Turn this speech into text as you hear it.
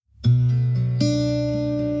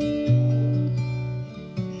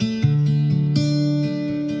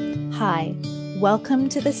Welcome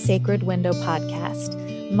to the Sacred Window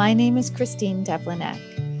podcast. My name is Christine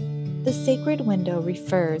Devlinek. The Sacred Window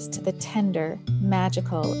refers to the tender,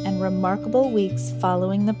 magical, and remarkable weeks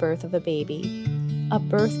following the birth of a baby. A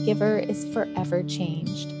birth giver is forever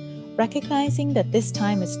changed. Recognizing that this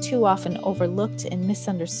time is too often overlooked and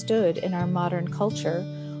misunderstood in our modern culture,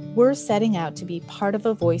 we're setting out to be part of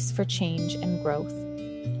a voice for change and growth.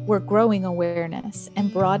 We're growing awareness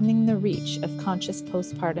and broadening the reach of conscious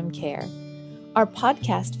postpartum care. Our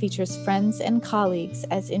podcast features friends and colleagues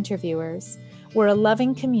as interviewers. We're a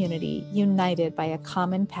loving community united by a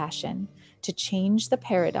common passion to change the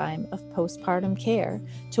paradigm of postpartum care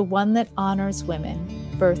to one that honors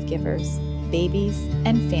women, birth givers, babies,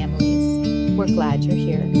 and families. We're glad you're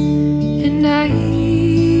here. And I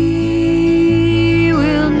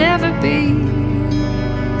will never be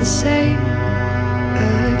the same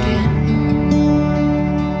again.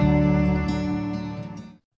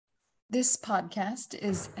 This podcast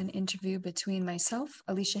is an interview between myself,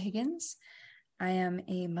 Alicia Higgins. I am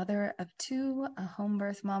a mother of two, a home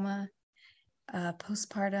birth mama, a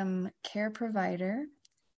postpartum care provider,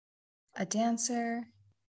 a dancer,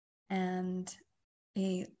 and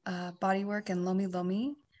a bodywork and Lomi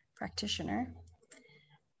Lomi practitioner.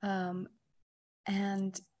 And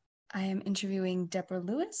I am interviewing Deborah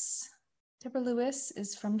Lewis. Deborah Lewis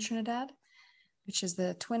is from Trinidad, which is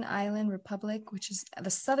the Twin Island Republic, which is the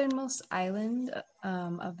southernmost island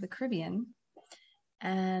of the Caribbean.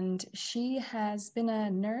 And she has been a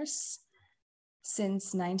nurse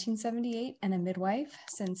since 1978 and a midwife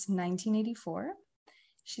since 1984.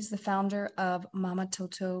 She's the founder of Mama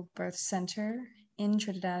Toto Birth Center in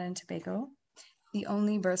Trinidad and Tobago, the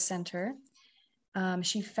only birth center.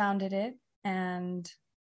 She founded it and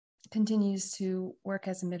continues to work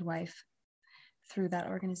as a midwife through that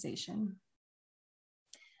organization.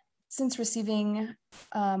 Since receiving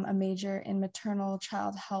a major in maternal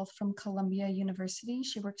child health from Columbia University,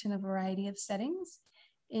 she worked in a variety of settings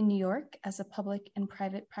in New York as a public and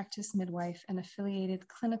private practice midwife and affiliated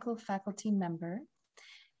clinical faculty member,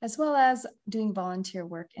 as well as doing volunteer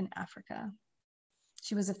work in Africa.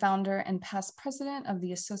 She was a founder and past president of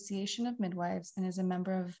the Association of Midwives and is a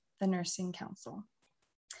member of the Nursing Council.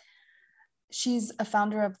 She's a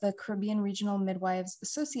founder of the Caribbean Regional Midwives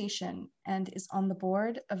Association and is on the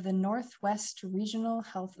board of the Northwest Regional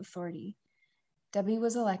Health Authority. Debbie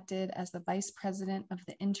was elected as the vice president of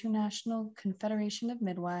the International Confederation of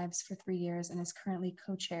Midwives for 3 years and is currently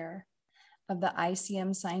co-chair of the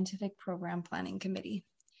ICM Scientific Program Planning Committee.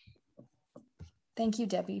 Thank you,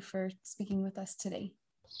 Debbie, for speaking with us today.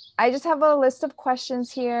 I just have a list of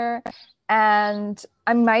questions here. And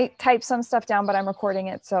I might type some stuff down, but I'm recording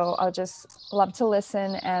it. So I'll just love to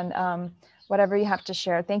listen and whatever you have to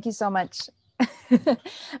share. Thank you so much.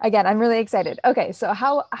 Again, I'm really excited. Okay, so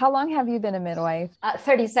how long have you been a midwife?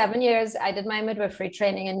 37 years. I did my midwifery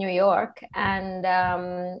training in New York and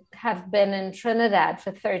have been in Trinidad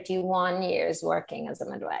for 31 years working as a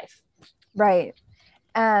midwife. Right.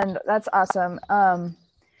 And that's awesome.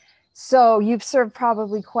 So you've served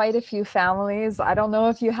probably quite a few families. I don't know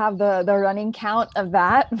if you have the running count of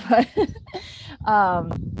that, but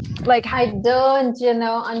I don't,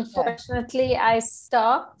 unfortunately I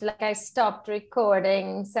stopped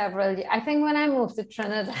recording I think when I moved to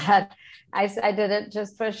Trinidad, I did it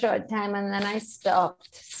just for a short time and then I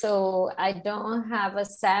stopped. So I don't have a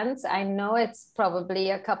sense. I know it's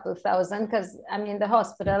probably a couple thousand because the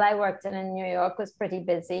hospital I worked in New York was pretty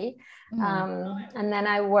busy. And then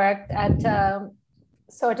I worked at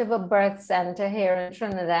sort of a birth center here in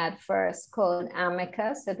Trinidad first called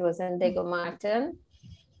Amicus. It was in Diego Martin.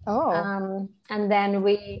 Oh. And then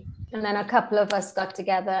a couple of us got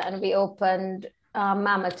together and we opened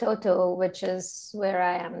Mama Toto, which is where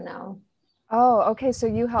I am now. Oh, okay. So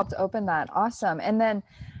you helped open that. Awesome. And then,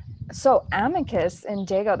 so Amicus in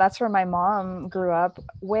Diego, that's where my mom grew up.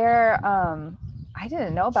 Where, I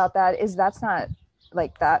didn't know about that. That's not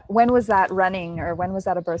like that. When was that running, or when was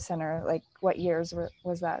that a birth center? Like what years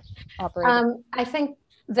was that operating? I think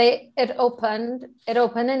it opened in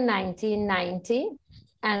 1990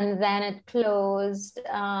 and then it closed,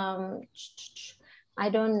 I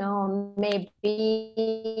don't know,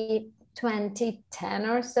 maybe 2010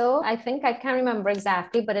 or so. I think I can't remember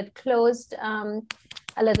exactly, but it closed a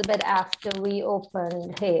little bit after we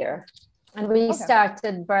opened here. And we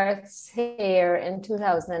started births here in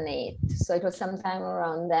 2008. So it was sometime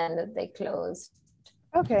around then that they closed.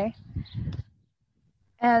 Okay.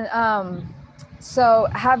 And so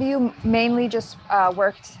have you mainly just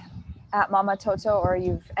worked at Mama Toto, or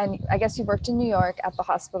and I guess you've worked in New York at the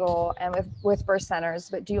hospital and with birth centers,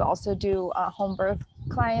 but do you also do home birth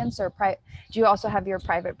clients, or do you also have your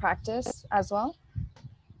private practice as well?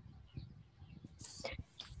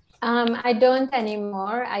 I don't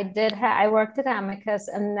anymore. I worked at Amicus,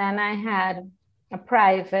 and then I had a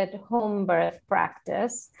private home birth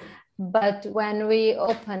practice. But when we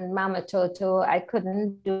opened Mama Toto, I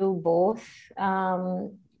couldn't do both.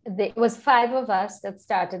 It was 5 of us that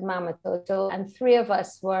started Mama Toto, and 3 of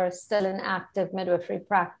us were still in active midwifery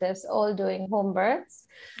practice, all doing home births.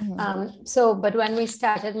 But when we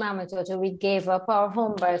started Mama Toto, we gave up our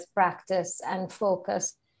home birth practice and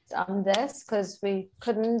focused on this because we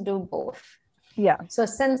couldn't do both. Yeah. So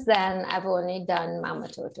since then, I've only done Mama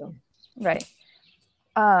Toto. Right.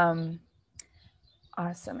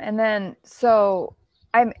 Awesome. And then, so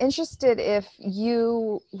I'm interested if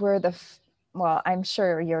you were well, I'm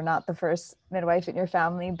sure you're not the first midwife in your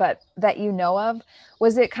family, but that you know of,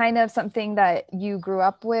 was it kind of something that you grew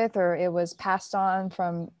up with, or it was passed on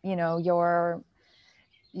from, your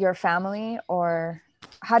family, or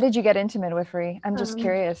how did you get into midwifery? I'm just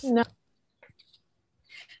curious. No.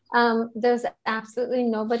 There's absolutely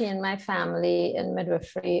nobody in my family in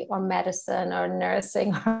midwifery or medicine or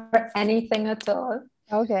nursing or anything at all.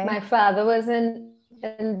 Okay. My father was in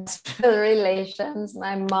industrial relations.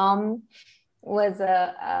 My mom was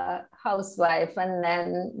a housewife and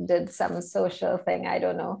then did some social thing. I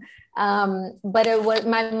don't know. But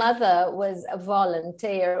my mother was a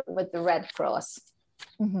volunteer with the Red Cross.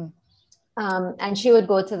 Mm-hmm. And she would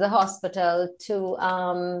go to the hospital to,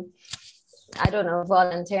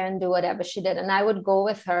 volunteer and do whatever she did. And I would go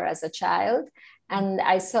with her as a child, and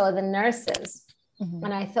I saw the nurses. Mm-hmm.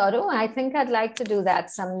 And I thought, I think I'd like to do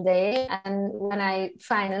that someday. And when I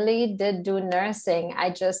finally did do nursing,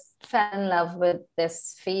 I just fell in love with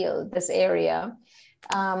this field, this area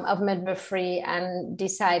of midwifery, and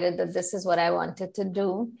decided that this is what I wanted to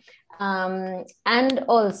do. And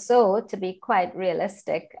also, to be quite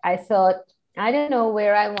realistic, I thought, I didn't know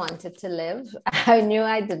where I wanted to live. I knew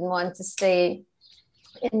I didn't want to stay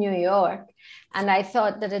in New York. And I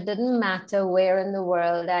thought that it didn't matter where in the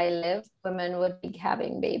world I lived, women would be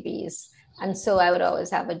having babies. And so I would always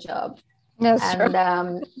have a job. That's true.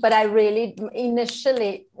 But I really,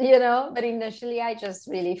 initially, I just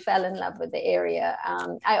really fell in love with the area.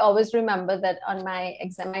 I always remember that on my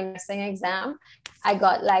nursing exam, I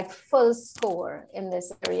got like full score in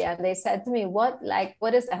this area. And they said to me, what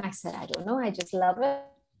is, and I said, I don't know. I just love it,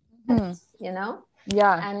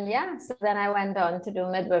 Yeah. And so then I went on to do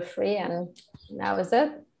midwifery, and that was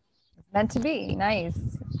it. Meant to be. Nice.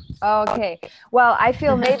 Okay. Well, I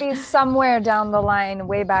feel maybe somewhere down the line,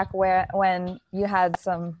 way back when you had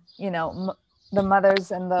some, the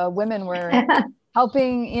mothers and the women were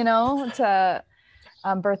helping, to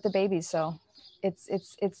birth the babies. So it's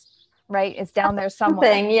right. It's down there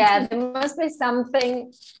somewhere. Yeah, there must be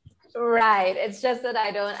something. Right. It's just that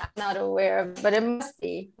I'm not aware of, but it must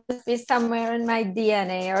be somewhere in my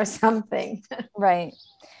DNA or something. Right.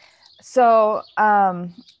 So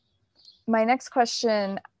my next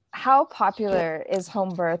question, how popular is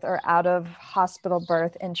home birth or out of hospital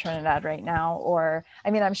birth in Trinidad right now? Or,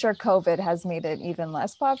 I'm sure COVID has made it even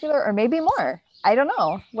less popular, or maybe more. I don't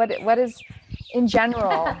know. What is in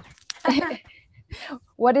general?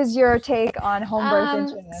 What is your take on home birth in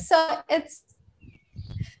Trinidad? So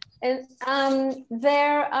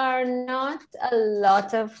there are not a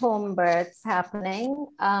lot of home births happening.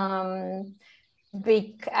 I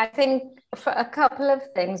think for a couple of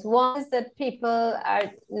things. One is that people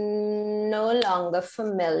are no longer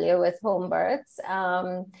familiar with home births.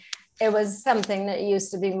 It was something that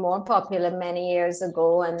used to be more popular many years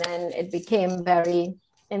ago, and then it became very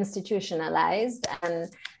institutionalized. And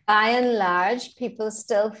by and large, people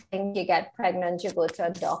still think you get pregnant, you go to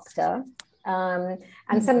a doctor.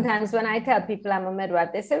 And sometimes when I tell people I'm a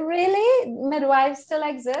midwife, they say, really? Midwives still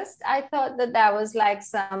exist? I thought that was like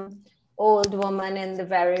some old woman in the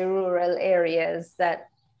very rural areas that,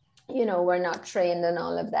 were not trained and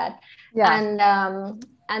all of that. Yeah.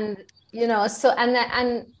 And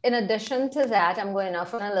in addition to that, I'm going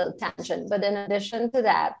off on a little tangent, but in addition to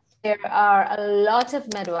that, there are a lot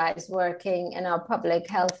of midwives working in our public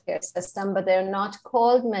healthcare system, but they're not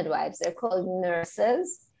called midwives, they're called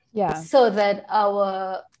nurses. Yeah. So that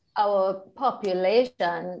our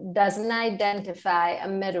population doesn't identify a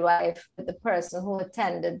midwife with the person who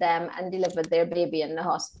attended them and delivered their baby in the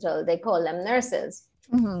hospital. They call them nurses.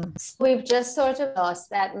 Mhm. We've just sort of lost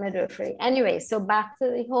that midwifery. Anyway, so back to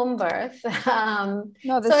the home birth. No,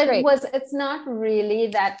 So that's great. it's not really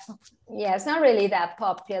that, yeah, it's not really that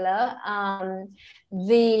popular.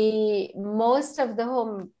 The most of the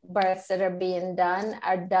home births that are being done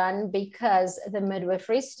are done because the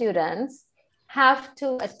midwifery students have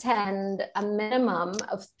to attend a minimum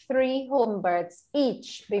of 3 home births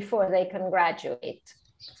each before they can graduate.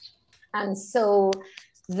 And so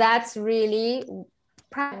that's really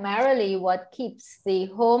primarily what keeps the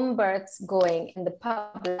home births going in the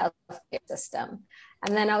public healthcare system.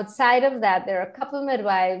 And then outside of that, there are a couple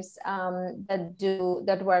midwives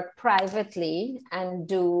that work privately and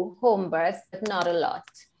do home births, but not a lot.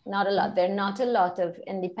 Not a lot. There are not a lot of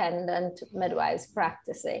independent midwives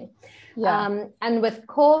practicing. Yeah. And with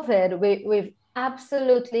COVID, we've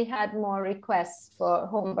absolutely had more requests for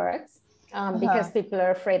home births. Because people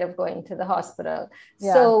are afraid of going to the hospital.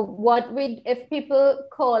 Yeah. So if people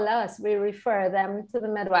call us, we refer them to the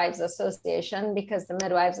Midwives Association, because the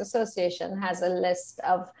Midwives Association has a list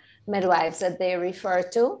of midwives that they refer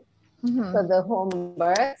to for the home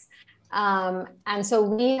births. And so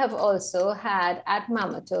we have also had at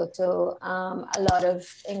Mama Toto a lot of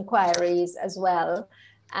inquiries as well,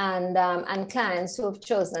 and clients who have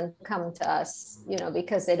chosen to come to us,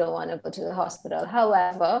 because they don't want to go to the hospital.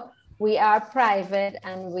 However, we are private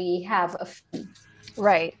and we have a fee.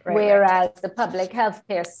 Right. Whereas the public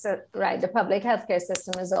healthcare, the public healthcare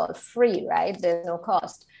system is all free, right? There's no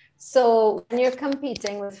cost. So when you're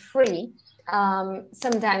competing with free,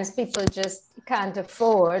 sometimes people just can't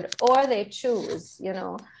afford, or they choose,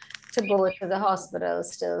 to go to the hospital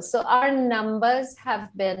still. So our numbers have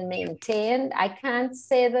been maintained. I can't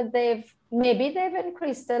say that maybe they've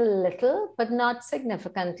increased a little, but not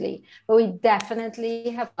significantly. But we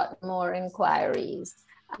definitely have got more inquiries.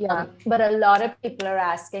 Yeah. But a lot of people are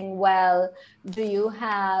asking, well, do you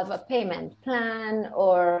have a payment plan,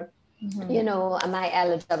 or am I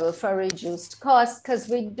eligible for reduced cost? Because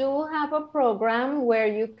we do have a program where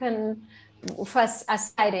you can, for a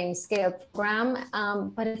sliding scale program,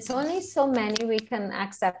 but it's only so many we can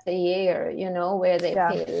accept a year, where they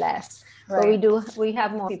pay less. Right. But we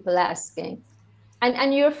have more people asking.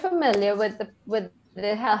 And you're familiar with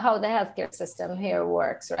how the healthcare system here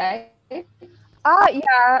works, right?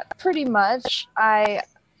 Yeah, pretty much.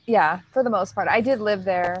 For the most part, I did live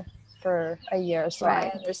there for a year, so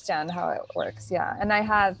I understand how it works. Yeah. And I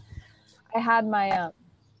had my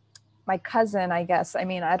my cousin, I guess. I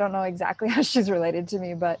mean, I don't know exactly how she's related to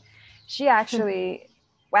me, but she actually,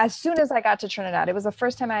 as soon as I got to Trinidad, it was the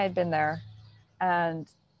first time I had been there, and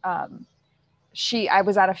I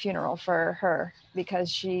was at a funeral for her because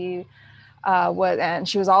she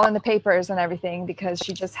she was all in the papers and everything because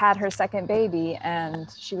she just had her second baby, and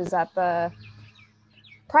she was at the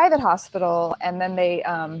private hospital, and then they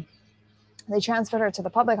transferred her to the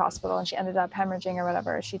public hospital, and she ended up hemorrhaging or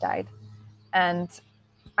whatever. She died. And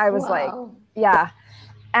I was like, yeah.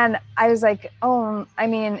 And I was like, oh, I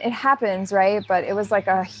mean, it happens, right? But it was like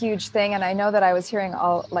a huge thing. And I know that I was hearing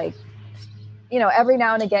every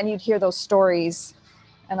now and again, you'd hear those stories.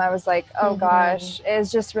 And I was like, oh gosh,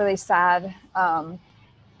 it's just really sad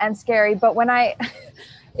and scary. But when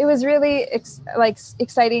it was really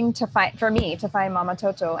exciting for me to find Mama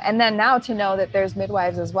Toto. And then now to know that there's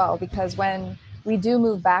midwives as well, because when we do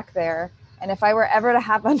move back there, and if I were ever to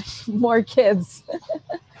have more kids,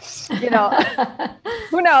 who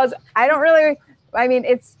knows?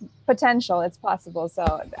 It's potential, it's possible.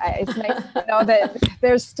 So it's nice to know that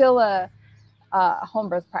there's still a home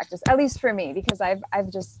birth practice, at least for me, because I've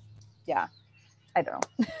just, I don't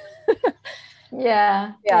know.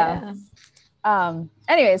 Yeah.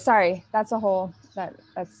 Anyways, sorry, that's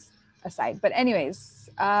aside. But anyways,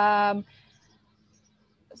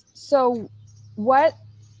 so what?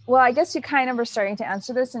 Well, I guess you kind of are starting to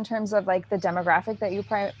answer this in terms of like the demographic that you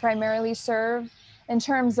primarily serve, in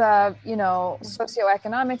terms of,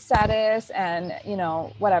 socioeconomic status and,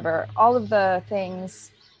 whatever, all of the things,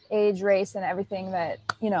 age, race, and everything that,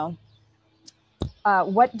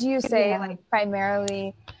 what do you say, like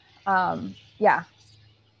primarily,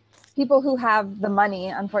 people who have the money,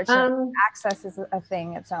 unfortunately, access is a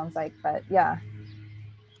thing, it sounds like, but yeah.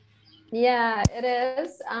 Yeah, it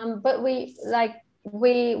is. But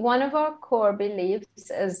one of our core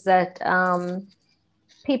beliefs is that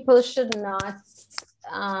people should not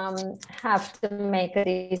have to make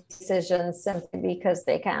a decision simply because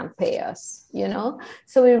they can't pay us,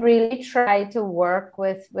 So we really try to work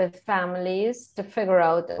with families to figure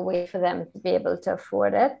out a way for them to be able to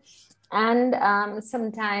afford it. And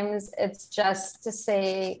sometimes it's just to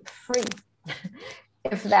say free,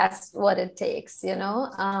 if that's what it takes,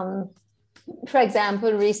 for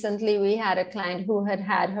example, recently we had a client who had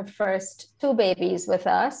had her first 2 babies with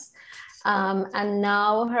us. And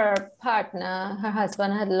now her partner, her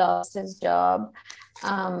husband had lost his job.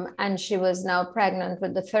 And she was now pregnant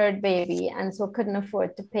with the 3rd baby, and so couldn't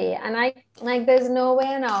afford to pay. And I like, there's no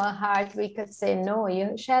way in our heart we could say no.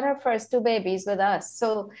 She had her first 2 babies with us,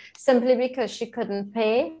 so simply because she couldn't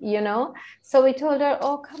pay, So we told her,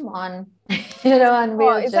 "Oh, come on," and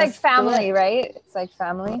well, it's like family, right? It's like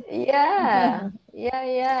family. Yeah.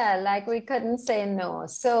 Like we couldn't say no,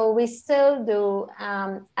 so we still do.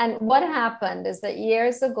 And what happened is that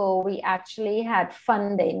years ago we actually had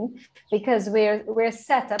funding because we're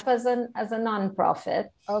set up as a nonprofit.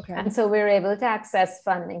 Okay. And so we were able to access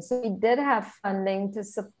funding. So we did have funding to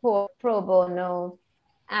support pro bono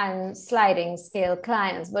and sliding scale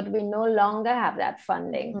clients, but we no longer have that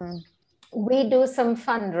funding. Mm-hmm. We do some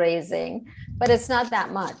fundraising, but it's not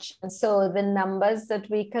that much. And so the numbers that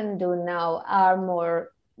we can do now are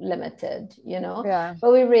more limited, Yeah.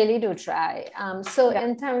 But we really do try.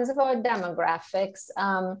 In terms of our demographics,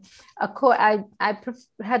 I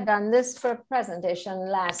had done this for a presentation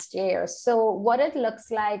last year. So what it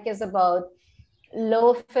looks like is about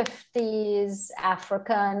low 50s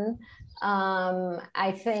African,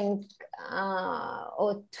 I think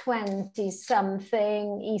 20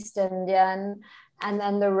 something East Indian, and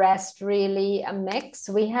then the rest really a mix.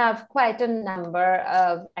 We have quite a number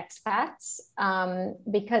of expats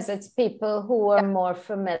because it's people who are more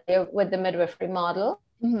familiar with the midwifery model,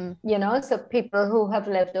 so people who have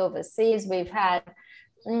lived overseas. We've had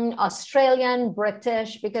Australian,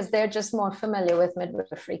 British, because they're just more familiar with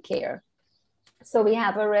midwifery care. So we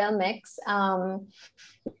have a real mix.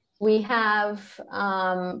 We have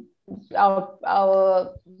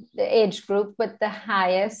the age group with the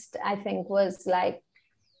highest, I think, was like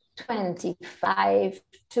 25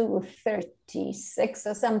 to 36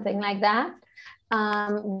 or something like that.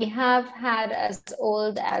 We have had as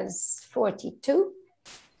old as 42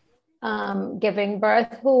 giving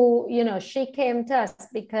birth, who, she came to us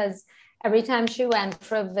because every time she went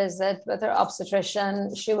for a visit with her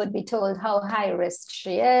obstetrician, she would be told how high risk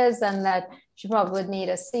she is and that she probably would need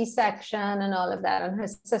a C-section and all of that. And her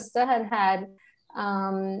sister had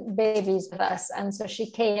babies with us. And so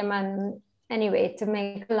she came, and anyway, to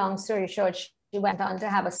make a long story short, she went on to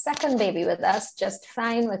have a 2nd baby with us, just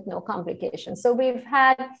fine with no complications. So we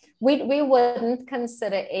wouldn't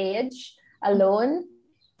consider age alone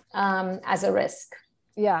as a risk.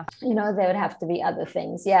 Yeah. There would have to be other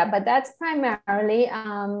things. Yeah. But that's primarily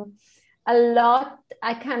a lot.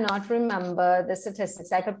 I cannot remember the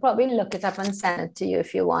statistics. I could probably look it up and send it to you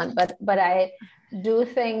if you want. But I do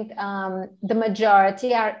think the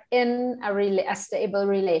majority are in a stable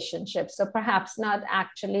relationship. So perhaps not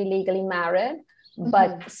actually legally married,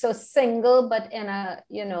 but so single, but in a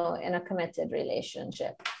committed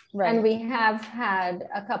relationship. Right. And we have had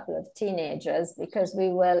a couple of teenagers because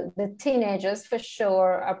the teenagers for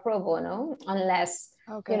sure are pro bono unless,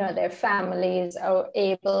 their families are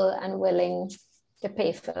able and willing to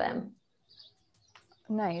pay for them.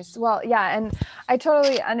 Nice. Well, yeah. And I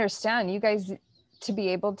totally understand you guys, to be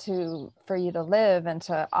able for you to live and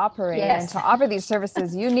to operate and to offer these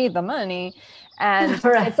services, you need the money. And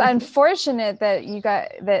it's unfortunate that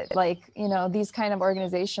these kind of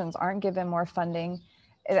organizations aren't given more funding.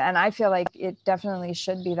 And I feel like it definitely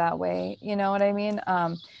should be that way. You know what I mean?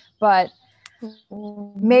 But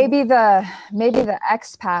maybe the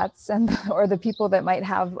expats or the people that might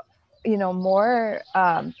have, more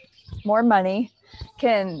money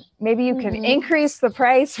maybe you can increase the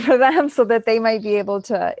price for them so that they might be able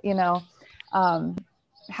to,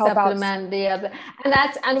 help supplement the other.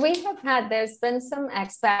 And we have there's been some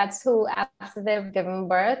expats who, after they've given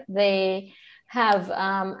birth, they have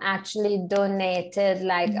actually donated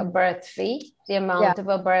like a birth fee, the amount of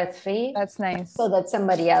a birth fee. That's nice. So that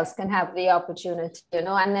somebody else can have the opportunity,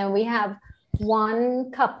 And then we have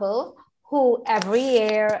one couple who every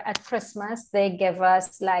year at Christmas, they give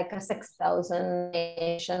us like a 6,000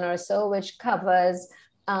 donation or so, which covers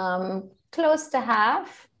close to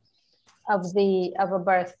half of a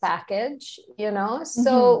birth package,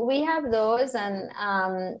 So we have those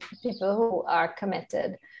and people who are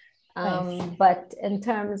committed. But in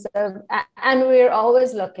terms of, and we're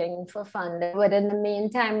always looking for funding, but in the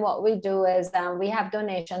meantime, what we do is we have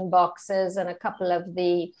donation boxes in a couple of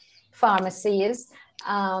the pharmacies.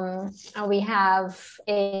 And we have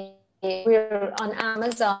we're on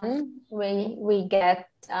Amazon, we get,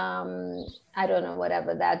 I don't know,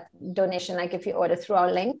 whatever that donation, like if you order through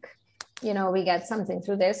our link, we get something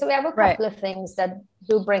through there. So we have a couple of things that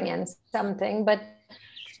do bring in something, but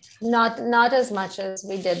not as much as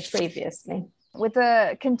we did previously. with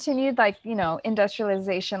the continued, like, you know,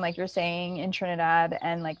 industrialization, like you're saying, in Trinidad,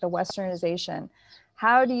 and like the westernization,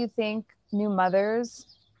 how do you think new mothers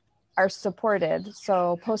are supported?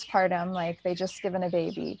 So postpartum, like they just given a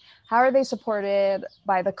baby, how are they supported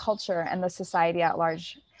by the culture and the society at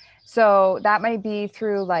large? So that might be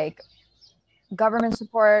through like government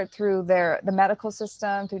support, through the medical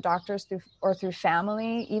system, through doctors, through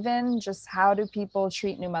family. Even just how do people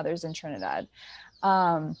treat new mothers in Trinidad?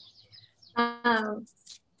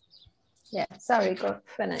 Yeah, sorry, go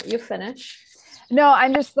finish. You finish. No,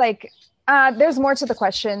 I'm just like, there's more to the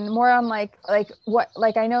question, more on like what,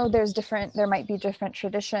 like I know there might be different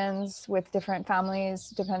traditions with different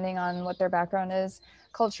families depending on what their background is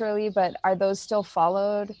culturally, but are those still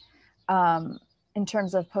followed in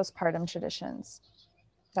terms of postpartum traditions?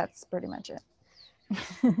 That's pretty much it.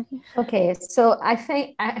 Okay, so I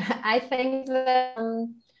think that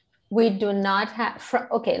we do not have,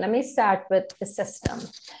 okay, let me start with the system.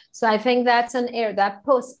 So I think that's an area, that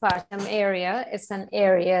postpartum area is an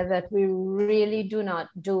area that we really do not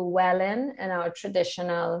do well in our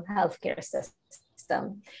traditional healthcare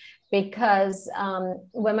system, because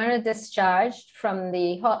women are discharged from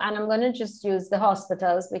and I'm going to just use the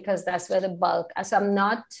hospitals because that's where the bulk, so I'm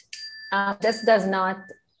not, this does not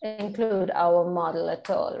include our model at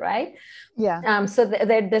all, right? Yeah. So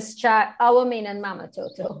they're discharged, our Main and Mama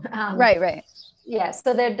Toto. Right. Yeah,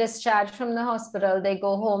 so they're discharged from the hospital. They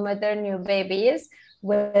go home with their new babies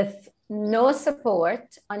with no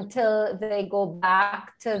support until they go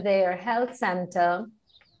back to their health center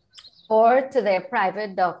or to their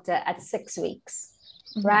private doctor at 6 weeks,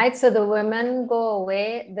 right? So the women go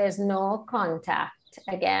away. There's no contact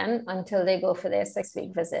again until they go for their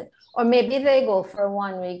 6-week visit, or maybe they go for a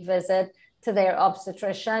 1-week visit to their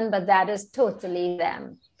obstetrician, but that is totally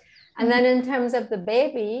them. And then in terms of the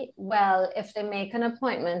baby, well, if they make an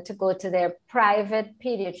appointment to go to their private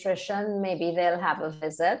pediatrician, maybe they'll have a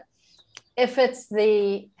visit. If it's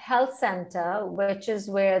the health center, which is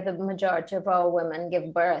where the majority of our women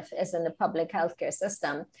give birth, is in the public healthcare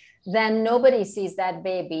system, then nobody sees that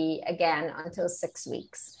baby again until 6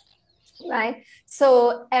 weeks. Right.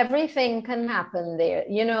 So everything can happen there.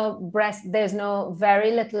 You know, there's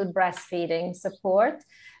very little breastfeeding support.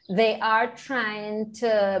 They are trying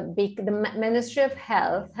to the Ministry of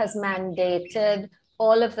Health has mandated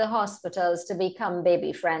all of the hospitals to become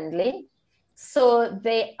baby friendly. So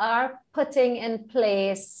they are putting in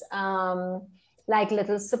place like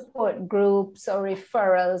little support groups or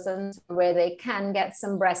referrals and where they can get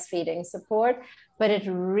some breastfeeding support. But it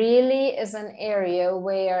really is an area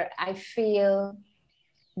where I feel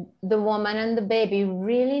the woman and the baby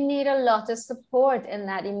really need a lot of support in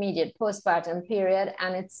that immediate postpartum period,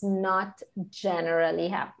 and it's not generally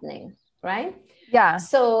happening, right? Yeah.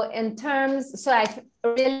 So I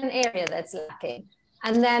really an area that's lacking.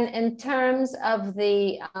 And then in terms of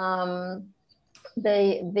the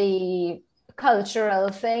cultural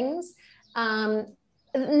things,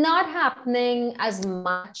 not happening as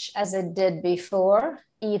much as it did before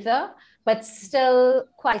either, but still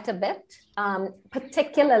quite a bit,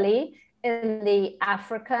 particularly in the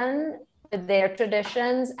African with their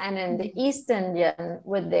traditions and in the East Indian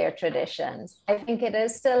with their traditions. I think it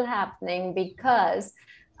is still happening because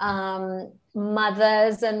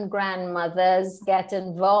mothers and grandmothers get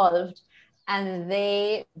involved and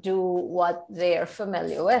they do what they're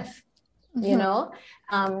familiar with, you know?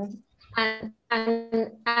 And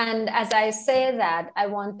as I say that, I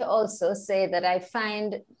want to also say that I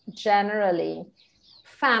find generally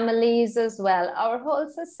families as well, our whole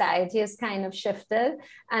society has kind of shifted,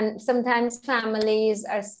 and sometimes families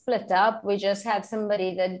are split up. We just had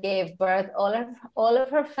somebody that gave birth, all of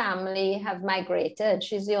her family have migrated.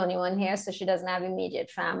 She's the only one here, so she doesn't have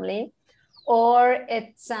immediate family. Or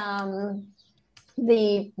it's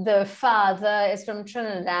the father is from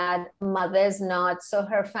Trinidad, mother's not, so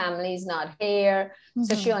her family's not here.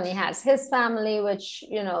 So she only has his family, which,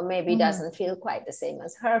 you know, maybe doesn't feel quite the same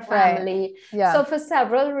as her family. Right. Yeah. So for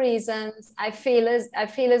several reasons, I feel as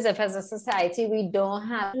if as a society, we don't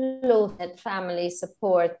have close-knit family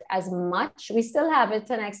support as much. We still have it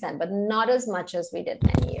to an extent, but not as much as we did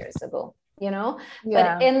many years ago, you know?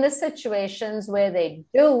 Yeah. But in the situations where they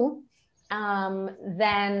do,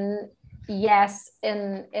 then yes,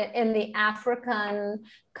 in the African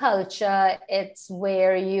culture, it's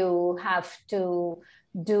where you have to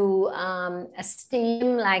do a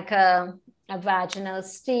steam, like a vaginal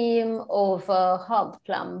steam over hog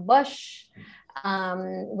plum bush.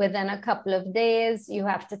 Within a couple of days, you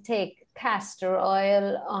have to take castor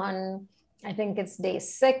oil on, I think it's day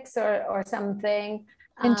 6 or something.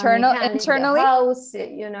 Internally, house,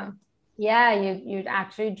 you know. Yeah, you'd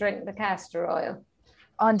actually drink the castor oil.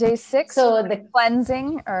 On day 6, So the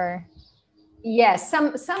cleansing or? yes,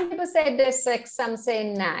 some people say day 6, some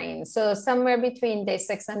say 9. So somewhere between day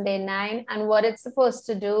 6 and day 9. And what it's supposed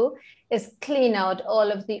to do is clean out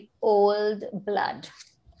all of the old blood.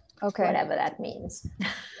 Okay. Whatever that means.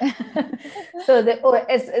 So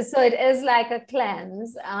it is like a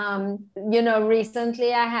cleanse.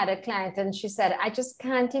 Recently I had a client and she said, I just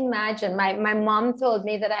can't imagine. My mom told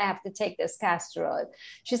me that I have to take this castor oil.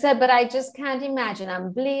 She said, but I just can't imagine.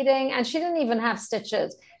 I'm bleeding. And she didn't even have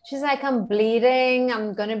stitches. She's like, I'm bleeding.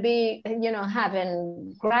 I'm going to be,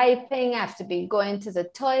 having griping. I have to be going to the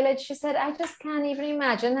toilet. She said, I just can't even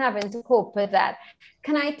imagine having to cope with that.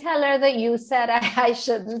 Can I tell her that you said I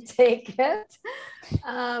shouldn't take it?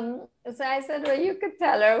 So I said, well, you could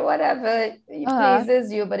tell her whatever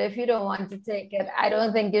pleases you, but if you don't want to take it, I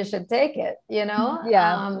don't think you should take it,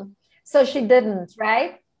 Yeah. So she didn't,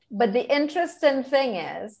 right? But the interesting thing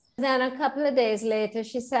is, then a couple of days later,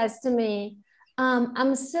 she says to me,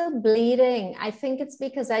 I'm still bleeding. I think it's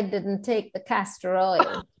because I didn't take the castor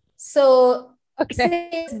oil. So Okay.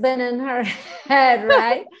 it's been in her head,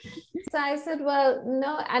 right? So I said, well,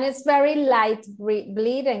 no, and it's very light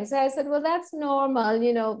bleeding. So I said, well, that's normal,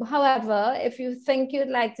 However, if you think you'd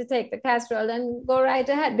like to take the castor oil, then go right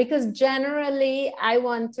ahead. Because generally, I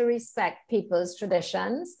want to respect people's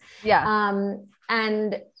traditions. Yeah.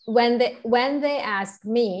 And when they ask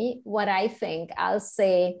me what I think, I'll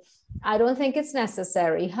say, I don't think it's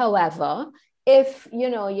necessary. However, if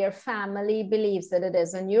your family believes that it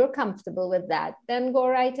is and you're comfortable with that, then go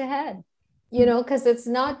right ahead. Because it's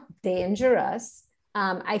not dangerous.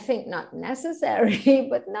 I think not necessary,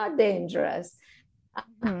 but not dangerous.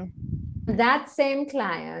 That same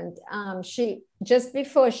client, she just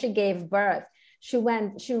before she gave birth, she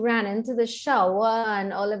ran into the shower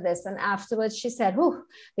and all of this. And afterwards she said, whew,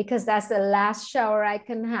 because that's the last shower I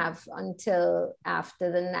can have until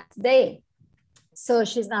after the next day. So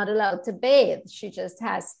she's not allowed to bathe. She just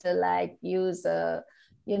has to use a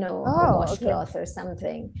washcloth or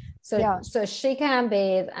something. So she can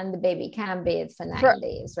bathe and the baby can bathe for 9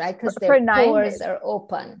 days, right? Because their pores are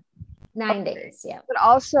open. 9 days, yeah. But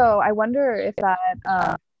also, I wonder if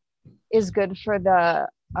that is good for the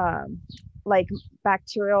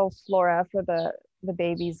bacterial flora for the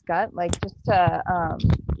baby's gut, just to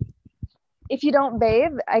if you don't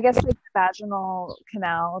bathe, I guess the vaginal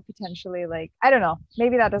canal potentially, I don't know,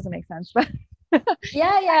 maybe that doesn't make sense, but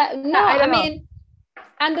yeah no I mean,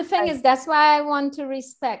 and the thing is, that's why I want to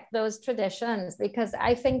respect those traditions, because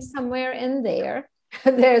I think somewhere in there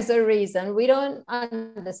there's a reason. We don't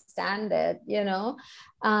understand it,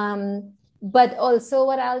 but also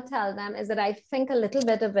what I'll tell them is that I think a little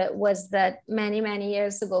bit of it was that many, many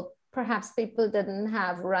years ago, perhaps people didn't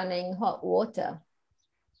have running hot water.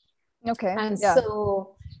 Okay. And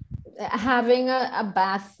so having a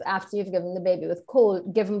bath after you've given the baby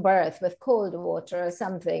given birth with cold water or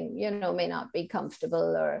something, may not be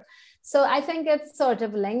comfortable. So I think it's sort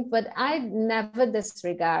of linked, but I never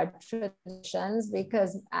disregard traditions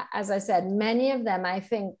because, as I said, many of them, I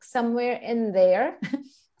think somewhere in there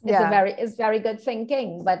is very good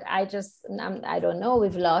thinking, but I don't know,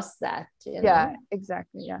 we've lost that. Yeah,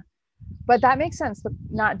 exactly. Yeah. But that makes sense,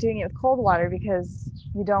 not doing it with cold water, because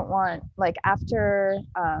you don't want, after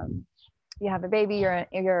you have a baby,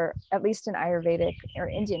 you're at least in Ayurvedic or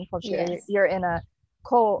Indian culture, you're in a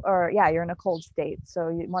cold, you're in a cold state. So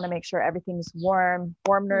you want to make sure everything's warm,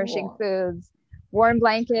 nourishing foods, warm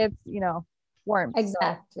blankets, warm.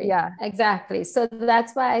 Exactly. So, yeah. Exactly. So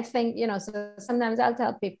that's why I think, so sometimes I'll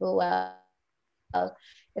tell people, well,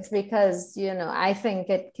 it's because, I think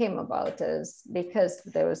it came about as because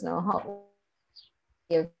there was no hot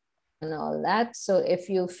water and all that. So if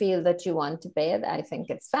you feel that you want to bathe, I think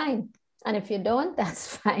it's fine. And if you don't,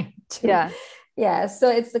 that's fine too. Yeah. Yeah. So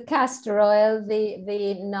it's the castor oil,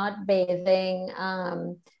 the not bathing,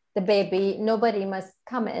 the baby, nobody must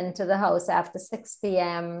come into the house after 6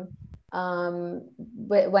 p.m.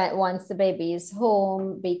 Once the baby is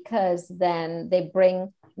home, because then they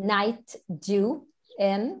bring night dew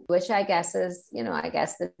in, which I guess is,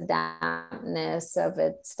 the dampness of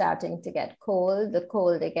it starting to get the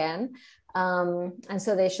cold again. And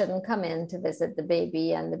so they shouldn't come in to visit the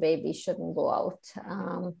baby, and the baby shouldn't go out.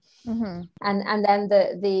 And then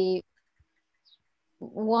the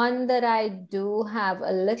one that I do have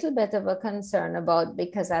a little bit of a concern about,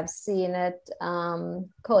 because I've seen it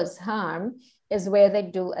cause harm, is where they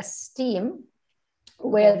do a steam,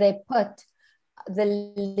 where they put the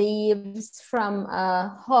leaves from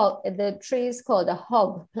the tree is called a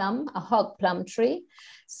hog plum tree.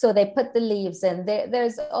 So they put the leaves in.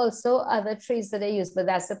 There's also other trees that they use, but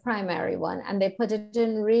that's the primary one. And they put it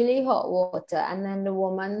in really hot water. And then the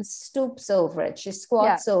woman stoops over it. She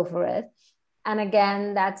squats over it. And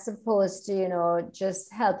again, that's supposed to, you know,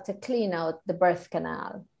 just help to clean out the birth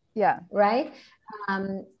canal. Yeah. Right.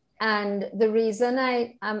 And the reason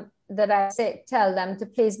tell them to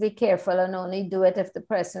please be careful and only do it if the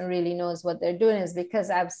person really knows what they're doing is because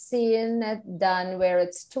I've seen it done where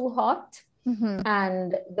it's too hot.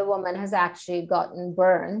 And the woman has actually gotten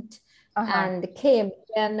burnt and came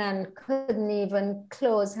in and couldn't even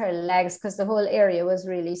close her legs because the whole area was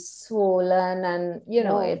really swollen. And, you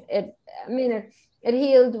know, it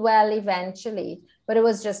healed well eventually, but it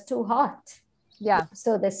was just too hot. Yeah.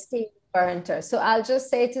 So the steam burnt her. So I'll just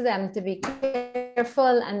say to them to be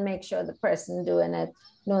careful and make sure the person doing it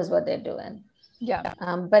knows what they're doing. Yeah.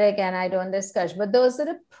 But again, I don't discuss, but those are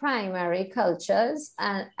the primary cultures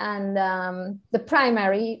and the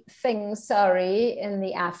primary thing, in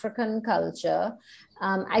the African culture.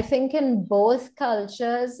 I think in both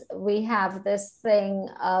cultures, we have this thing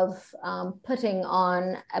of putting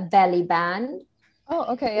on a belly band.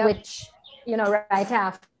 Oh, okay. Yeah. Which, you know, right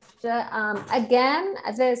after, again,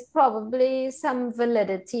 there's probably some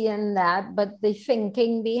validity in that, but the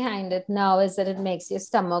thinking behind it now is that it makes your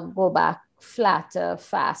stomach go back flatter,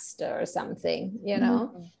 faster or something, you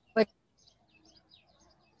know. But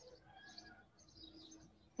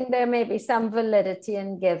there may be some validity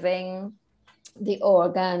in giving the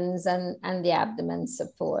organs and the abdomen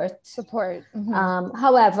support.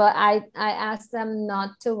 However, I ask them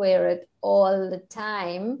not to wear it all the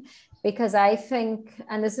time because I think,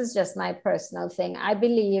 and this is just my personal thing, I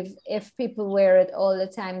believe if people wear it all the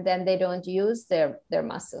time, then they don't use their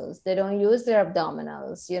muscles. They don't use their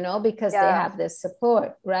abdominals, you know, because they have this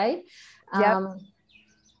support, right?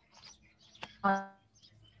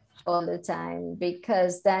 All the time,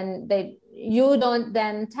 because then you don't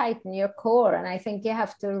then tighten your core. And I think you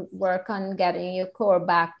have to work on getting your core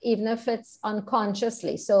back, even if it's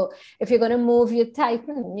unconsciously. So if you're going to move, you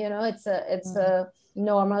tighten, you know, it's a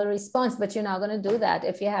normal response, but you're not going to do that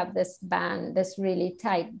if you have this band, this really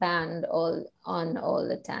tight band all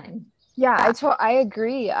the time. Yeah, I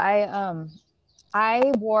agree.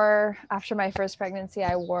 I wore, after my first pregnancy,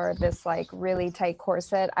 I wore this like really tight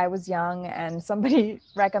corset. I was young and somebody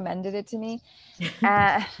recommended it to me.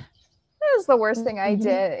 And it was the worst thing I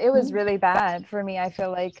did. It was really bad for me. I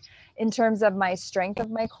feel like in terms of my strength of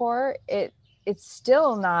my core, it's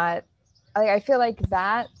still not, like, I feel like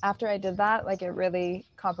that after I did that, like it really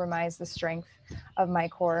compromised the strength of my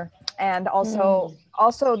core. And also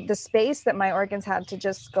the space that my organs had to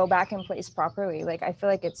just go back in place properly. Like, I feel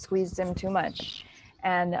like it squeezed in too much.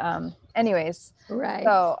 And anyways, right.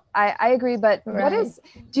 So I agree, but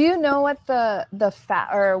do you know what the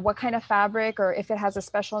or what kind of fabric, or if it has a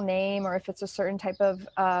special name, or if it's a certain type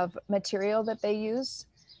of material that they use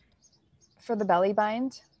for the belly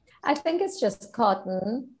bind? I think it's just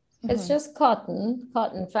cotton. It's just cotton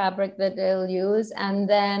fabric that they'll use. And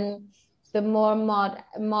then the more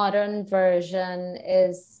modern version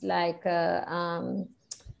is like a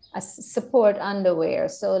support underwear.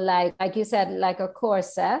 So like you said, like a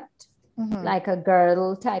corset, like a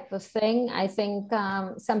girdle type of thing. I think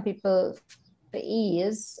some people, for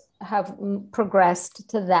ease, have progressed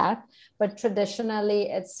to that. But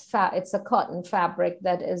traditionally, it's a cotton fabric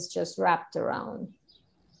that is just wrapped around.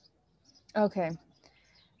 Okay.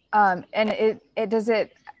 And it does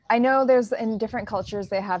it, I know there's, in different cultures,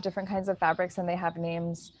 they have different kinds of fabrics and they have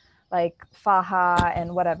names like faja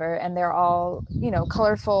and whatever, and they're all, you know,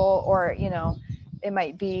 colorful, or, you know, it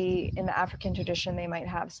might be in the African tradition, they might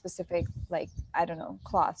have specific, like, I don't know,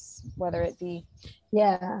 cloths, whether it be,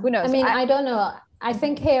 who knows? I mean, I don't know. I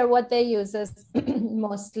think here what they use is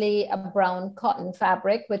mostly a brown cotton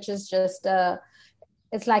fabric, which is just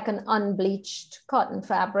it's like an unbleached cotton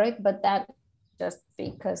fabric, but that just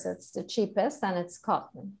because it's the cheapest and it's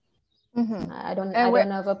cotton. I don't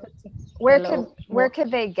know of a particular. Where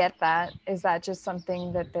could they get that? Is that just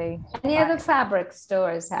something that they? Any of the fabric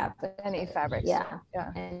stores have it. Any fabrics? Yeah.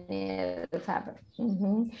 Any of the fabric.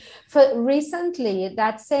 For recently,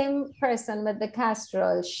 that same person with the castor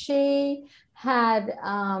oil, she had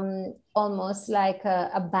almost like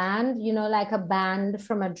a band, you know, like a band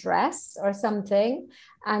from a dress or something.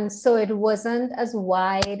 And so it wasn't as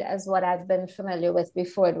wide as what I've been familiar with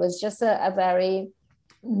before. It was just a very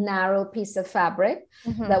narrow piece of fabric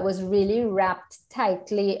that was really wrapped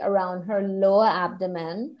tightly around her lower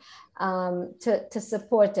abdomen to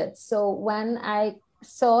support it. So when I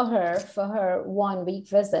saw her for her 1 week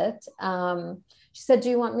visit, She said, do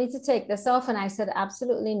you want me to take this off? And I said,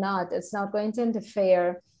 absolutely not. It's not going to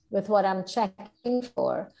interfere with what I'm checking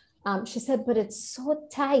for. She said, but it's so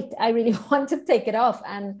tight. I really want to take it off.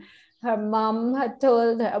 And her mom had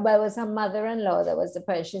told her, well, it was her mother-in-law that was the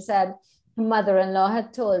person. She said her mother-in-law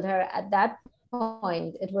had told her at that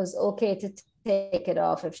point it was okay to take it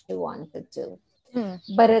off if she wanted to.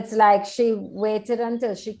 But it's like she waited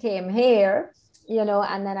until she came here, you know,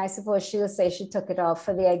 and then I suppose she'll say she took it off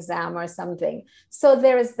for the exam or something. So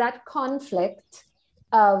there is that conflict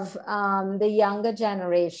of the younger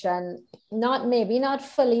generation, maybe not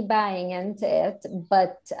fully buying into it,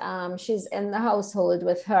 but she's in the household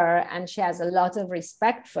with her and she has a lot of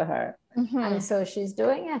respect for her. And so she's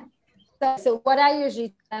doing it. So what I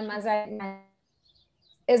usually tell them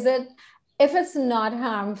is it, if it's not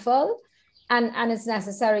harmful and it's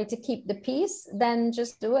necessary to keep the peace, then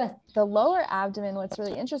just do it. The lower abdomen, what's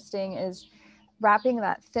really interesting is wrapping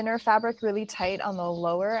that thinner fabric really tight on the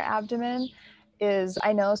lower abdomen is,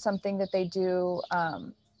 I know, something that they do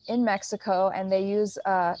in Mexico, and they use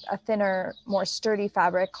a thinner, more sturdy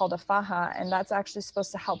fabric called a faja, and that's actually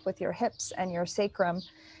supposed to help with your hips and your sacrum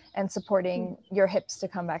and supporting your hips to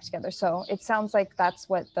come back together. So it sounds like that's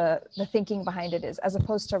what the thinking behind it is, as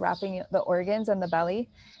opposed to wrapping the organs and the belly.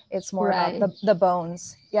 It's more about the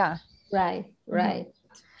bones. Yeah. Right.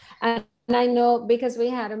 And I know, because we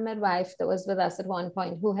had a midwife that was with us at one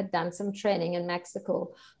point who had done some training in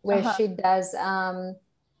Mexico where she does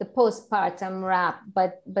the postpartum wrap,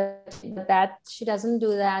 but that she doesn't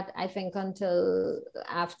do that, I think, until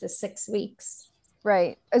after 6 weeks.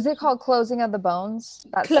 Right. Is it called closing of the bones?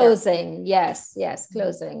 Closing. Yes.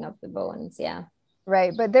 Closing of the bones. Yeah.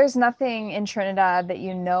 Right. But there's nothing in Trinidad that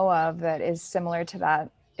you know of that is similar to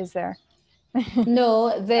that, is there?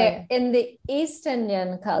 No, there in the East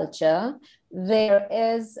Indian culture, there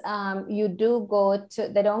is, you do go to,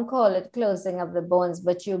 they don't call it closing of the bones,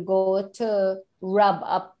 but you go to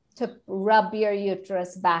rub your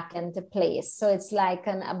uterus back into place. So it's like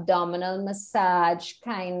an abdominal massage,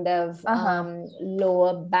 kind of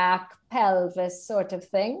lower back, pelvis sort of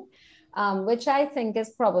thing, which I think is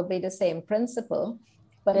probably the same principle,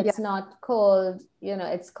 but it's not called, you know,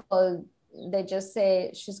 it's called, they just say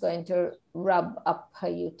she's going to rub up her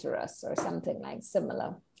uterus or something like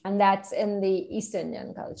similar. And that's in the East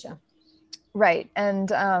Indian culture. Right. And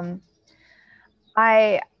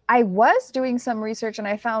I was doing some research and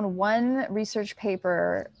I found one research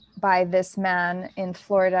paper by this man in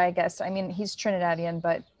Florida, I guess. I mean, he's Trinidadian,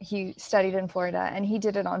 but he studied in Florida and he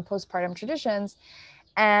did it on postpartum traditions.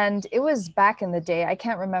 And it was back in the day. I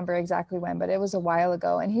can't remember exactly when, but it was a while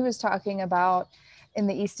ago. And he was talking about in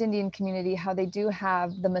the East Indian community how they do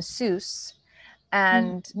have the masseuse.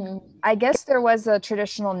 And I guess there was a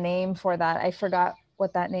traditional name for that. I forgot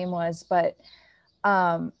what that name was, but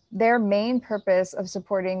their main purpose of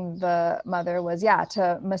supporting the mother was,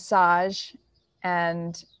 to massage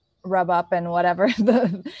and rub up and whatever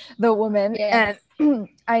the woman. Yes. And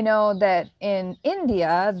I know that in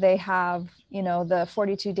India, they have, you know, the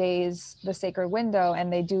 42 days, the sacred window,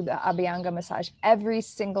 and they do the Abhyanga massage every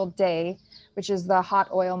single day, which is the hot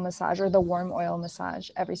oil massage or the warm oil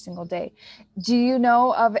massage every single day. Do you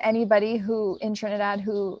know of anybody who in Trinidad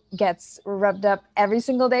who gets rubbed up every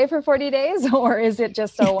single day for 40 days, or is it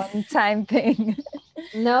just a one-time thing?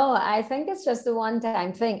 No, I think it's just a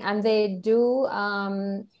one-time thing. And they do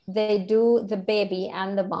the baby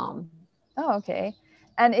and the mom. Oh, okay.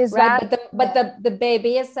 And is right, but the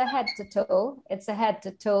baby is a head to toe. It's a head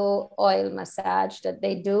to toe oil massage that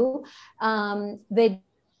they do. They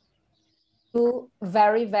do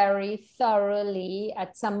very, very thoroughly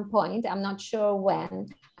at some point. I'm not sure when.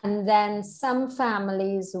 And then some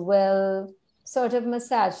families will sort of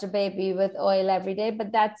massage the baby with oil every day,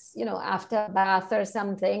 but that's, you know, after a bath or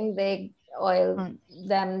something, they oil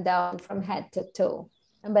them down from head to toe.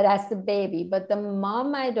 But that's the baby. But the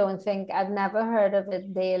mom, I don't think, I've never heard of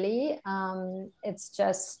it daily. It's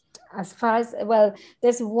just as far as, well,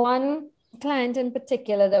 there's one client in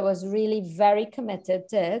particular that was really very committed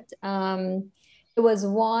to it. It was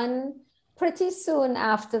one pretty soon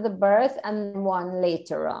after the birth and one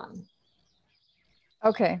later on.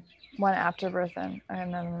 Okay, one after birth and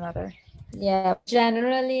then another. Yeah,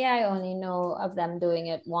 generally I only know of them doing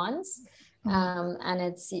it once. And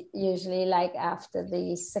it's usually like after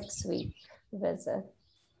the 6-week visit.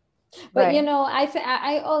 But, you know,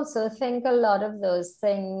 I also think a lot of those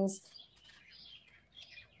things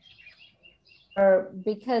are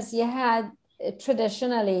because you had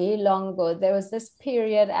traditionally long ago, there was this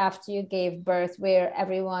period after you gave birth where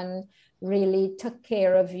everyone really took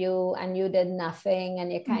care of you and you did nothing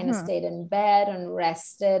and you kind of stayed in bed and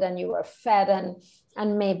rested and you were fed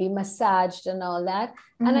and maybe massaged and all that.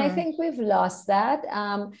 And I think we've lost that.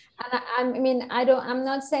 And I mean, I'm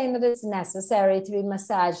not saying that it's necessary to be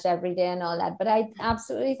massaged every day and all that, but I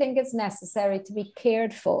absolutely think it's necessary to be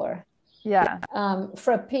cared for. Yeah.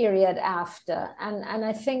 For a period after. And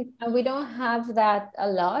I think we don't have that a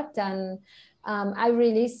lot. And I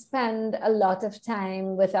really spend a lot of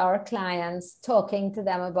time with our clients talking to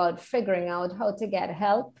them about figuring out how to get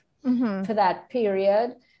help for that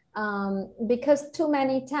period. Because too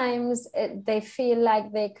many times they feel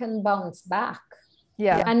like they can bounce back.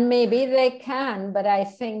 Yeah. And maybe they can, but I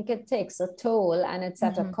think it takes a toll and it's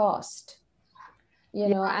at a cost. You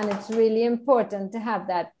know, and it's really important to have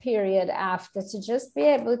that period after to just be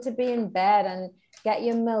able to be in bed and get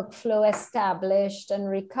your milk flow established and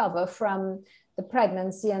recover from the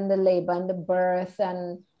pregnancy and the labor and the birth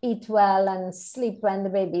and eat well and sleep when the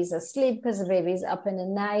baby's asleep because the baby's up in the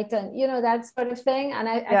night and, you know, that sort of thing. And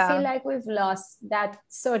I feel like we've lost that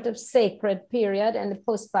sort of sacred period in the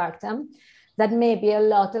postpartum that maybe a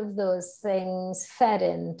lot of those things fed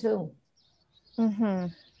into.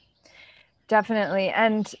 Definitely.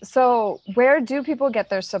 And so where do people get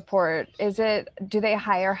their support? Do they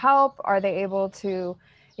hire help? Are they able to,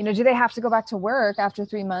 you know, do they have to go back to work after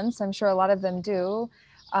 3 months? I'm sure a lot of them do.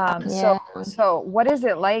 So what is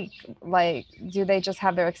it like? Like, do they just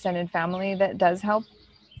have their extended family that does help?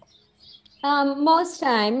 Most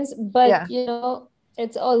times, but you know,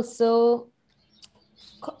 it's also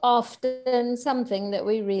often something that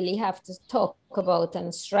we really have to talk about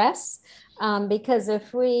and stress. Because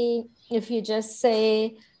if you just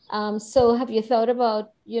say, so have you thought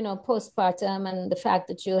about, you know, postpartum and the fact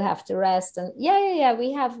that you'll have to rest? And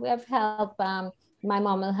we have help. My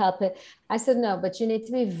mom will help it. I said, no, but you need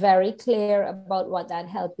to be very clear about what that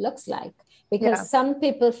help looks like, because some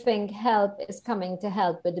people think help is coming to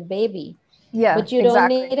help with the baby. Yeah, but you don't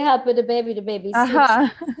need help with the baby. The baby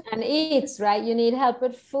sleeps and eats, right? You need help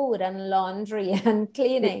with food and laundry and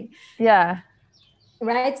cleaning. Yeah.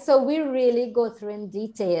 Right. So we really go through in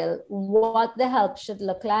detail what the help should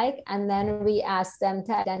look like. And then we ask them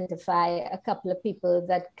to identify a couple of people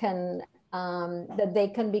that can, that they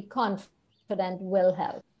can be confident will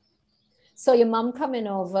help. So your mom coming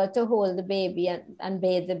over to hold the baby and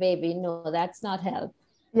bathe the baby, no, that's not help.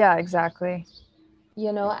 Yeah, exactly.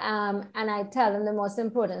 You know, and I tell them the most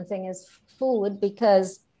important thing is food,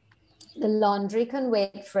 because the laundry can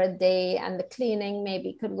wait for a day and the cleaning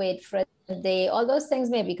maybe could wait for a day. All those things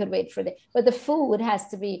maybe could wait for a day, but the food has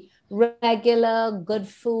to be regular, good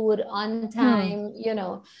food on time, you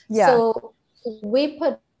know. So we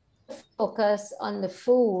put focus on the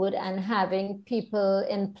food and having people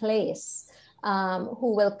in place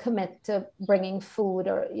who will commit to bringing food,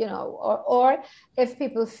 or, you know, or if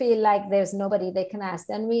people feel like there's nobody they can ask,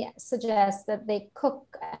 then we suggest that they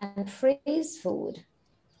cook and freeze food.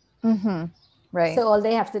 Right. So all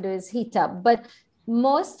they have to do is heat up. But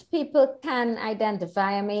most people can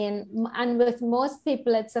identify, I mean, and with most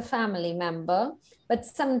people, it's a family member, but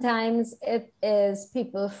sometimes it is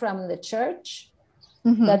people from the church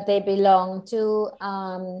that they belong to.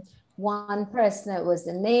 One person, it was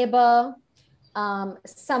the neighbor.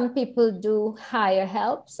 Some people do hire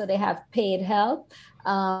help, so they have paid help.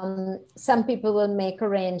 Some people will make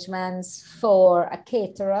arrangements for a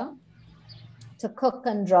caterer to cook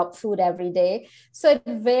and drop food every day. So it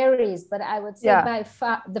varies, but I would say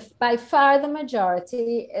by far the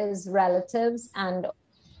majority is relatives and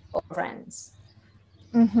friends.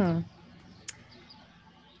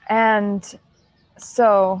 And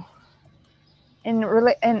so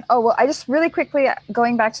I just really quickly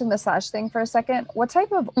going back to the massage thing for a second. What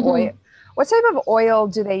type of oil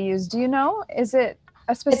do they use? Do you know? Is it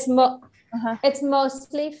a specific? It's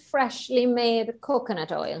mostly freshly made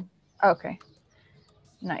coconut oil. Okay.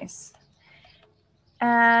 Nice.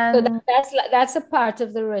 And so that's a part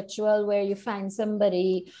of the ritual where you find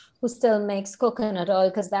somebody who still makes coconut oil,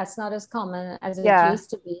 because that's not as common as it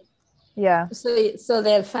used to be. Yeah. So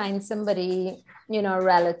they'll find somebody, you know, a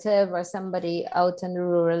relative or somebody out in the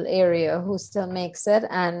rural area who still makes it,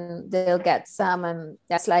 and they'll get some, and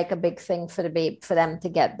that's like a big thing for the baby, for them to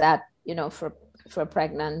get that, you know, for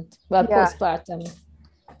pregnant, postpartum.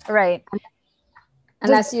 Right.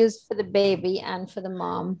 And that's used for the baby and for the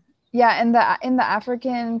mom. Yeah, and in the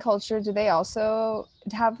African culture, do they also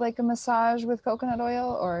have like a massage with coconut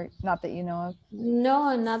oil, or not that you know of?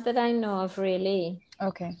 No, not that I know of, really.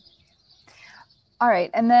 Okay. All right,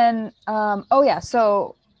 and then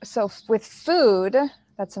so with food,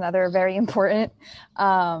 That's another very important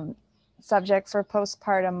subject for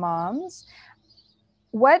postpartum moms.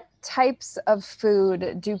 What types of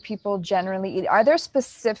food do people generally eat? Are there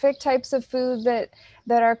specific types of food that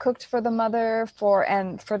are cooked for the mother for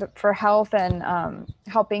health and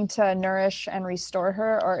helping to nourish and restore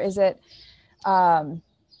her, or is it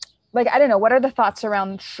like, I don't know, what are the thoughts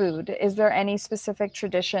around food? Is there any specific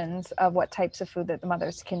traditions of what types of food that the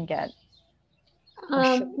mothers can get?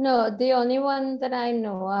 No, the only one that I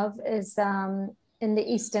know of is in the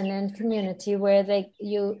East Indian community, where they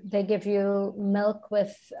give you milk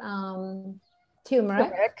with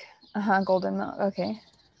turmeric. Golden milk. Okay.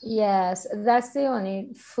 Yes, that's the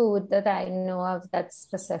only food that I know of that's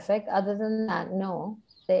specific. Other than that, no,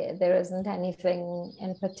 there isn't anything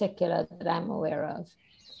in particular that I'm aware of.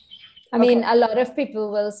 I mean, a lot of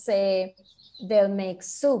people will say they'll make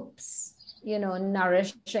soups,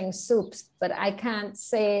 nourishing soups, but I can't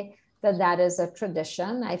say that is a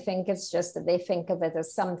tradition. I think it's just that they think of it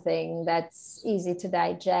as something that's easy to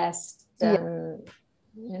digest,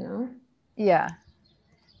 Yeah.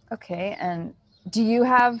 Okay. And do you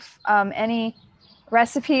have any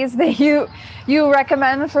recipes that you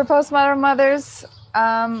recommend for postpartum mothers,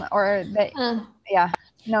 or that? Yeah.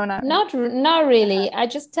 No, not really. I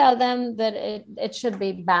just tell them that it should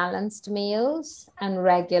be balanced meals and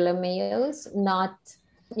regular meals, not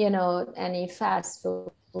any fast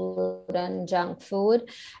food and junk food.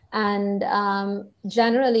 And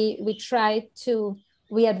generally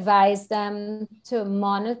we advise them to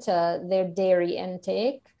monitor their dairy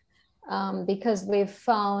intake, because we've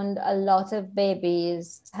found a lot of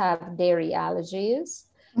babies have dairy allergies.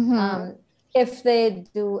 Mm-hmm. If they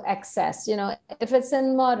do excess, if it's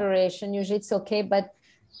in moderation, usually it's okay, but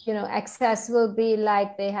excess will be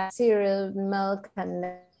like they have cereal, milk, and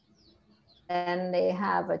then they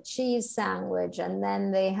have a cheese sandwich, and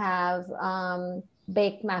then they have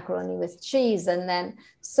baked macaroni with cheese, and then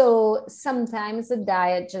so sometimes the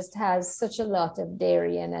diet just has such a lot of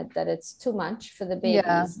dairy in it that it's too much for the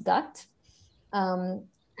baby's gut.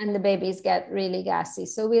 And the babies get really gassy.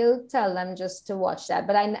 So we'll tell them just to watch that.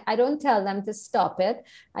 But I don't tell them to stop it.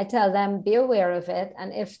 I tell them, be aware of it.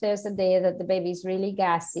 And if there's a day that the baby's really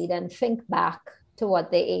gassy, then think back to what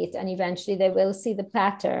they ate. And eventually they will see the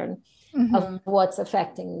pattern of what's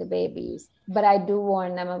affecting the babies. But I do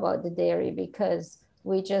warn them about the dairy, because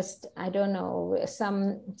I don't know,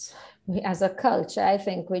 as a culture, I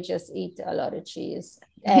think we just eat a lot of cheese,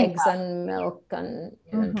 eggs and milk and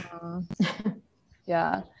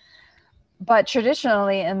Yeah. But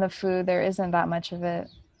traditionally in the food, there isn't that much of it.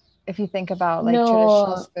 If you think about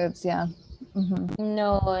traditional foods, yeah. Mm-hmm.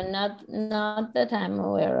 No, not that I'm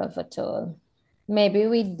aware of at all. Maybe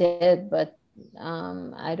we did, but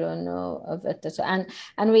I don't know of it at all.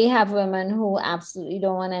 And we have women who absolutely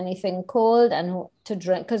don't want anything cold and to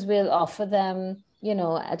drink, because we'll offer them,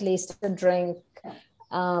 at least a drink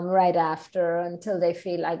right after, until they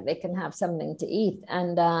feel like they can have something to eat.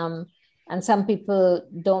 And some people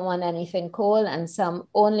don't want anything cold, and some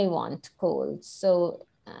only want cold. So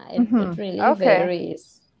it really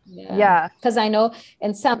varies. Yeah. Because I know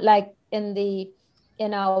in some, like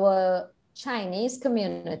in our Chinese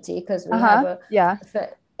community, because we have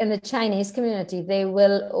in the Chinese community, they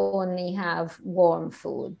will only have warm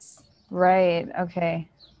foods. Right. Okay.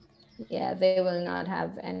 Yeah, they will not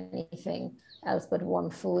have anything else but warm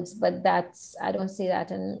foods. But I don't see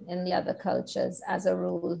that in the other cultures as a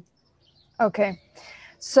rule. Okay.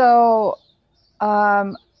 So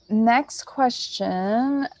next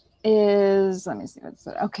question is, let me see what's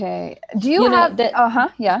it. Okay. Do you have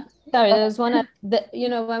yeah. Sorry, there's one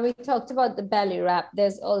when we talked about the belly wrap, they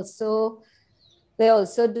also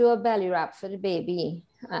do a belly wrap for the baby.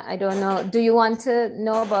 I don't know. Do you want to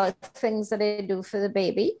know about things that they do for the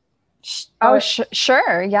baby?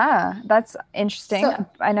 Sure. Yeah. That's interesting.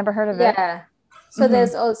 I never heard of it. Yeah. So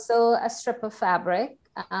there's also a strip of fabric.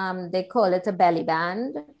 They call it a belly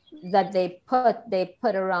band that they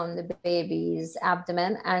put around the baby's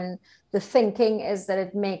abdomen, and the thinking is that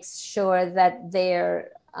it makes sure that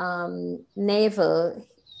their navel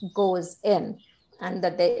goes in, and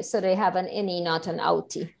that they have an innie, not an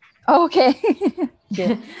outie. Okay.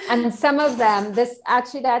 Yeah. And some of them,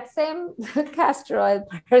 that same castor oil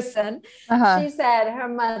person, she said her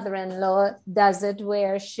mother-in-law does it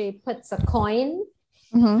where she puts a coin,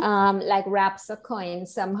 like wraps a coin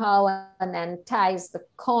somehow, and then ties the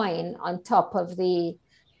coin on top of the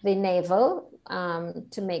navel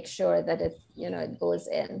to make sure that it goes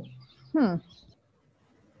in.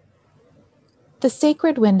 The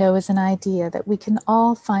sacred window is an idea that we can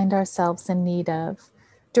all find ourselves in need of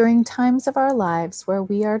during times of our lives where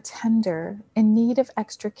we are tender, in need of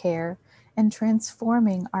extra care, and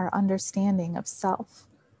transforming our understanding of self.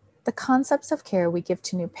 The concepts of care we give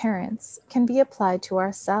to new parents can be applied to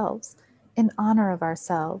ourselves in honor of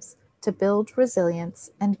ourselves to build resilience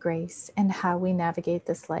and grace in how we navigate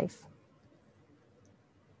this life.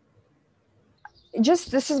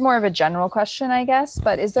 Just, this is more of a general question, I guess,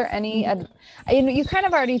 but is there any, you kind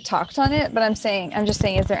of already talked on it, but I'm just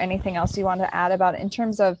saying, is there anything else you want to add about it in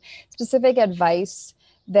terms of specific advice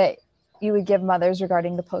that you would give mothers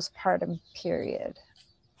regarding the postpartum period?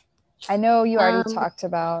 I know you already talked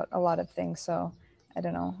about a lot of things, so I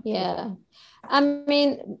don't know. Yeah. I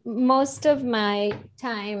mean, most of my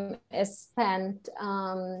time is spent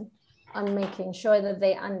on making sure that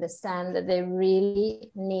they understand that they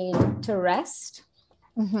really need to rest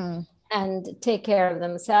and take care of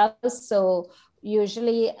themselves. So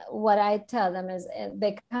usually what I tell them is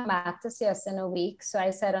they come back to see us in a week. So I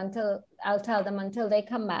said, I'll tell them until they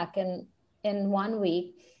come back in 1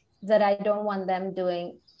 week that I don't want them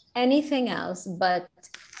doing anything else but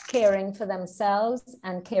caring for themselves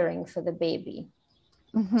and caring for the baby.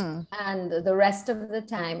 And the rest of the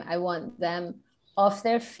time, I want them off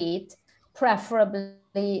their feet,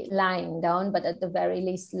 preferably lying down, but at the very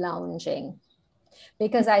least lounging.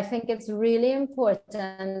 Because I think it's really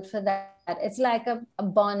important for that. It's like a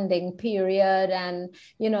bonding period, and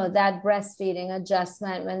that breastfeeding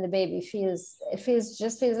adjustment when the baby feels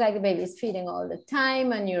like the baby's feeding all the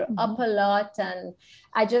time and you're up a lot. And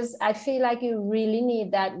I feel like you really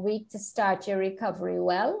need that week to start your recovery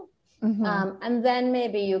well. And then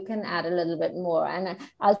maybe you can add a little bit more, and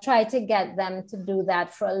I'll try to get them to do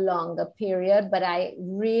that for a longer period, but I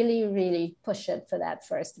really, really push it for that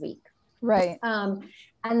first week. Right. And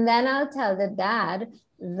then I'll tell the dad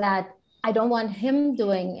that I don't want him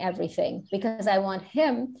doing everything, because I want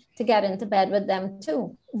him to get into bed with them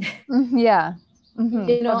too. Yeah.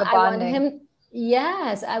 I want him.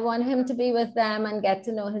 Yes, I want him to be with them and get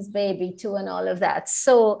to know his baby too and all of that.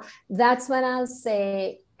 So that's when I'll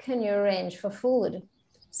say, can you arrange for food?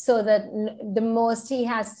 So that the most he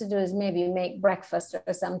has to do is maybe make breakfast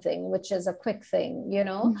or something, which is a quick thing,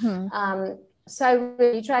 So I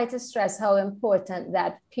really try to stress how important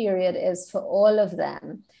that period is for all of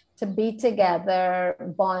them, to be together,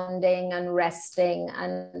 bonding and resting,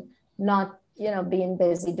 and not, being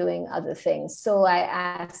busy doing other things. So I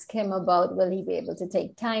ask him about, will he be able to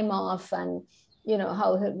take time off, and,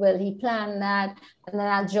 how will he plan that? And then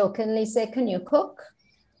I'll jokingly say, can you cook?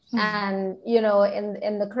 And,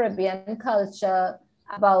 in the Caribbean culture,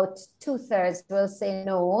 about 2/3 will say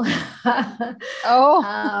no.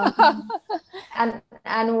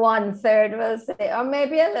 And 1/3 will say, or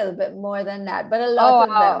maybe a little bit more than that, but a lot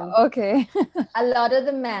of them. Okay. A lot of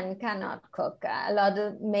the men cannot cook. A lot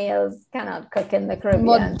of males cannot cook in the Caribbean.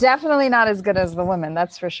 Well, definitely not as good as the women,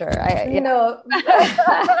 that's for sure. No.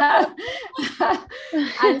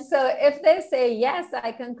 And so if they say, yes,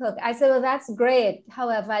 I can cook, I say, well, that's great.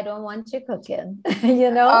 However, I don't want you cooking,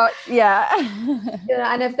 Yeah.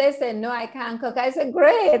 And if they say, no, I can't cook, I say,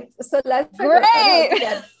 great. So let's figure out how to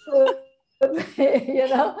get food.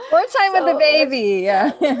 More time with the baby. Yeah.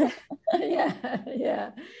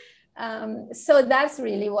 So that's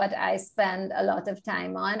really what I spend a lot of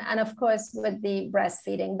time on. And of course, with the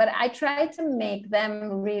breastfeeding, but I try to make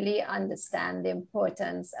them really understand the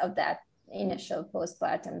importance of that initial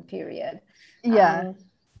postpartum period. Yeah.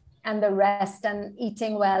 And the rest and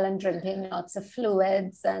eating well and drinking lots of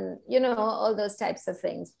fluids and, all those types of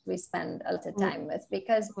things we spend a lot of time with,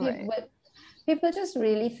 because people just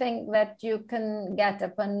really think that you can get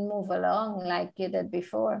up and move along like you did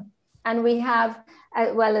before. And we have,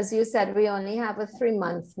 well, as you said, we only have a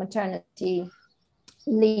 3-month maternity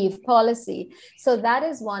leave policy. So that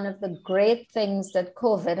is one of the great things that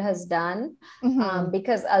COVID has done,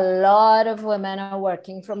 because a lot of women are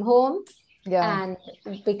working from home. Yeah. And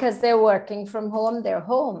because they're working from home, they're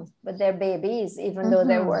home with their babies, even though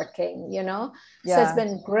they're working, So it's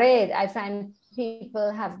been great. I find people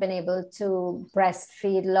have been able to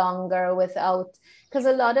breastfeed longer without, because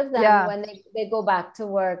a lot of them, when they go back to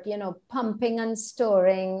work, pumping and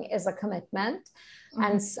storing is a commitment.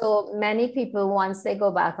 And so many people, once they go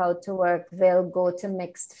back out to work, they'll go to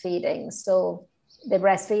mixed feeding. So they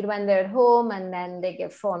breastfeed when they're at home, and then they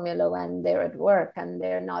give formula when they're at work and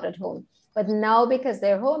they're not at home. But now, because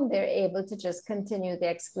they're home, they're able to just continue the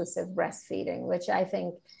exclusive breastfeeding, which I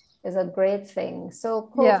think is a great thing. So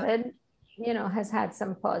COVID, has had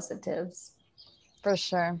some positives. For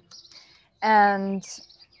sure. And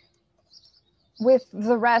with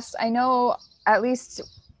the rest, I know, at least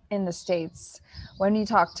in the States, when you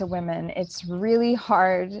talk to women, it's really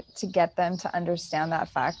hard to get them to understand that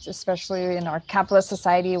fact, especially in our capitalist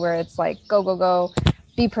society where it's like, go, go, go,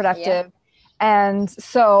 be productive. And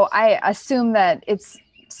so I assume that it's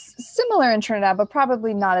similar in Trinidad, but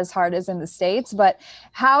probably not as hard as in the States. But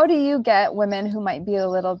how do you get women who might be a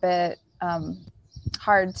little bit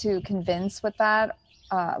hard to convince with that?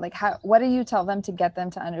 What do you tell them to get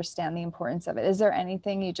them to understand the importance of it? Is there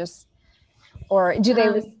anything you just, or do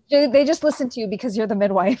they just listen to you because you're the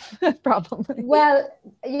midwife? Probably. Well,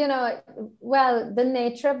 the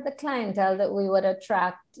nature of the clientele that we would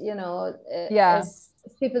attract, is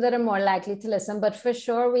people that are more likely to listen, but for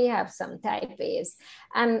sure we have some type A's.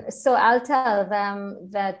 And so I'll tell them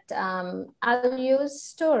that I'll use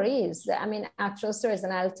stories, actual stories,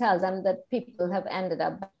 and I'll tell them that people have ended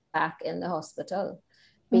up back in the hospital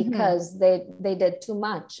because they did too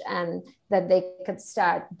much, and that they could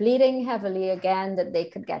start bleeding heavily again, that they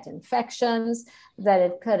could get infections, that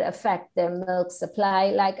it could affect their milk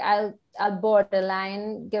supply. Like I'll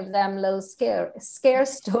borderline give them little scare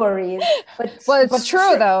stories. It's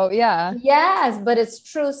true though. Yeah. Yes, but it's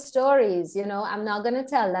true stories. I'm not going to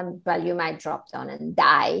tell them, well, you might drop down and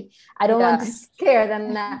die. I don't want to scare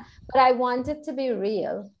them that, but I want it to be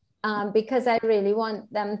real. Because I really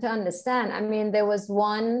want them to understand. There was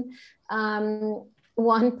one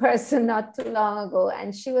person not too long ago,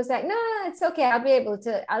 and she was like, no, it's okay.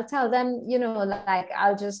 I'll tell them,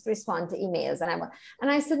 I'll just respond to emails.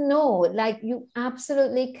 And I said, no, you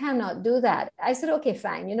absolutely cannot do that. I said, okay,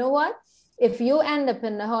 fine. You know what? If you end up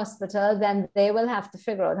in the hospital, then they will have to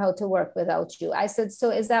figure out how to work without you. I said,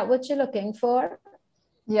 so is that what you're looking for?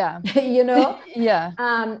 Yeah.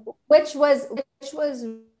 Yeah. Which was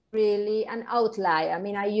really an outlier.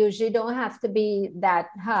 I usually don't have to be that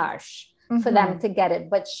harsh for them to get it,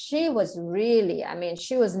 but she was really,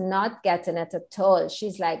 she was not getting it at all.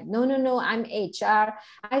 She's like, no, I'm HR.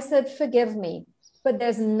 I said, forgive me, but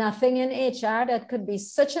there's nothing in HR that could be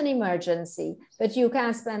such an emergency that you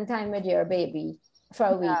can't spend time with your baby for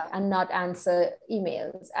a week and not answer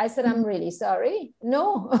emails. I said, I'm really sorry.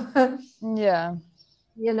 No. Yeah.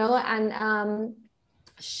 And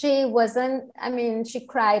she wasn't, she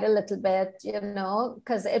cried a little bit,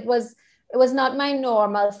 because it was not my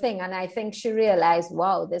normal thing. And I think she realized,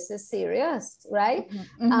 wow, this is serious, right?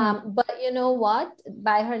 But you know what?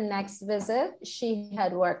 By her next visit, she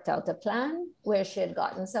had worked out a plan where she had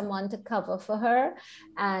gotten someone to cover for her.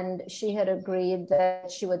 And she had agreed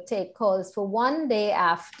that she would take calls for one day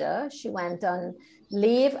after she went on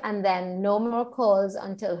leave, and then no more calls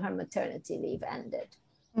until her maternity leave ended.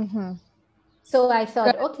 So I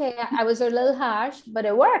thought, okay, I was a little harsh, but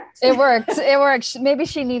it worked. It worked. Maybe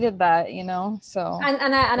she needed that, so.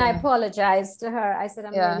 And I apologized to her. I said,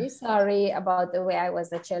 I'm really sorry about the way I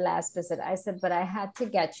was at your last visit. I said, but I had to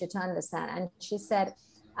get you to understand. And she said,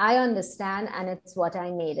 I understand, and it's what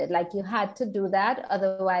I needed. You had to do that.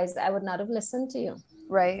 Otherwise, I would not have listened to you.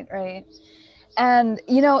 Right. And,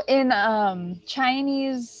 in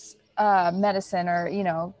Chinese medicine, or,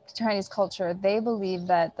 Chinese culture, they believe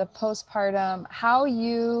that the postpartum, how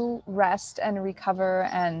you rest and recover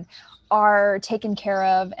and are taken care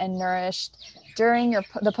of and nourished during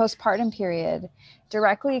the postpartum period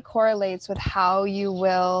directly correlates with how you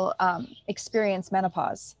will experience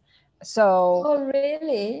menopause. So, oh,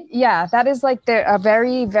 really? Yeah, that is a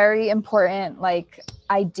very, very important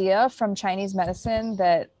idea from Chinese medicine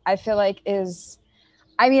that I feel like is,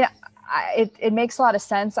 it makes a lot of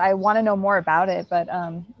sense. I want to know more about it, but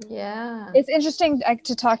it's interesting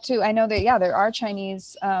to talk to. I know that there are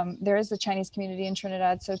Chinese, there is a Chinese community in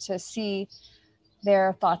Trinidad, so to see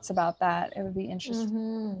their thoughts about that, it would be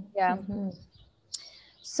interesting.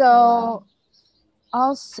 So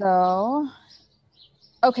also,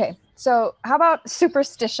 okay, so how about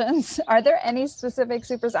superstitions? Are there any specific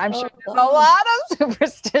I'm sure there's a lot of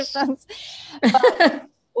superstitions.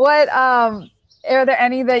 What are there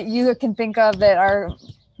any that you can think of that are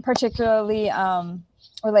particularly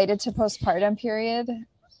related to postpartum period?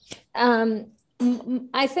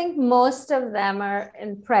 I think most of them are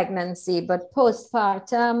in pregnancy, but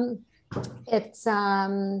postpartum, it's,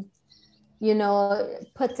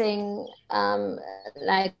 putting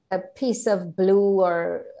a piece of blue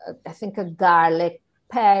or I think a garlic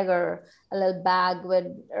peg or a little bag with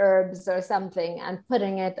herbs or something and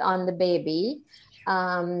putting it on the baby.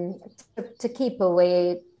 To keep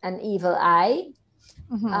away an evil eye.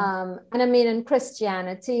 And in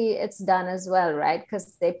Christianity, it's done as well, right?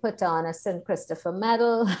 Because they put on a St. Christopher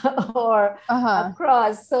medal or a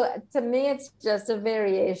cross. So to me, it's just a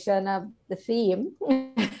variation of the theme.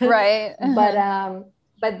 Right.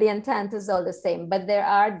 But the intent is all the same. But there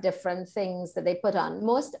are different things that they put on.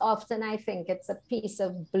 Most often, I think it's a piece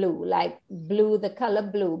of blue, the color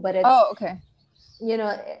blue. But it's, you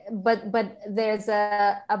know, but there's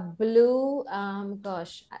a blue,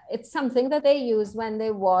 gosh, it's something that they use when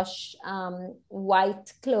they wash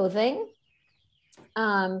white clothing.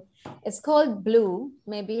 It's called blue,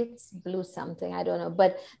 maybe it's blue something, I don't know,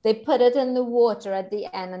 but they put it in the water at the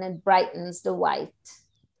end and it brightens the white.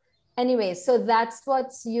 Anyway, so that's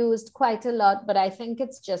what's used quite a lot, but I think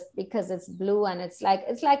it's just because it's blue and it's like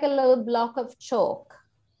a little block of chalk.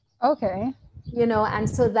 Okay. You know, and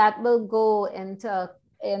so that will go into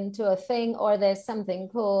a thing, or there's something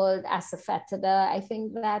called asafoetida. I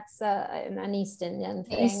think that's an East Indian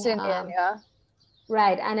thing. East Indian, yeah.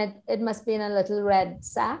 Right, and it must be in a little red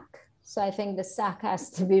sack. So I think the sack has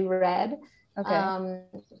to be red. Okay. And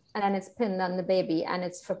then it's pinned on the baby, and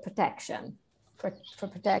it's for protection, for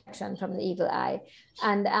protection from the evil eye.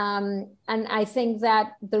 And I think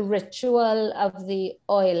that the ritual of the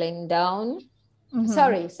oiling down. Mm-hmm.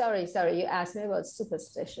 Sorry. You asked me about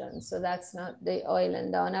superstition. So that's not the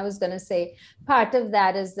oiling down. I was going to say part of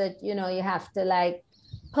that is that, you know, you have to like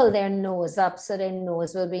pull their nose up so their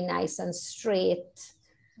nose will be nice and straight.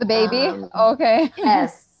 The baby? Okay.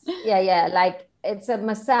 Yes. Yeah. Like it's a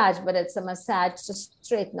massage, but it's a massage to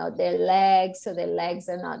straighten out their legs so their legs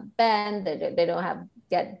are not bent. They don't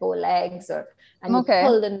get bow legs, and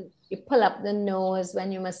you pull up the nose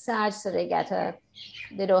when you massage so they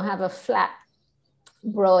don't have a flat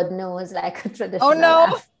broad nose like a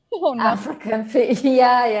traditional African face.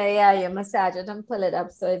 Yeah. You massage it and pull it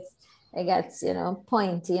up so it gets, you know,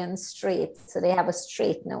 pointy and straight, so they have a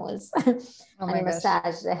straight nose. And you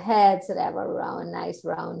massage the head so they have a nice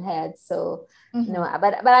round head. So no,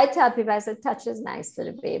 but I tell people, I said touch is nice for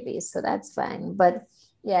the babies, so that's fine. But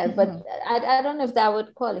yeah, but I don't know if that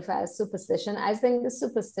would qualify as superstition. I think the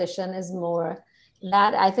superstition is more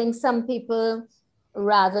that I think some people,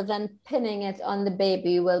 rather than pinning it on the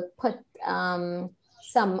baby, will put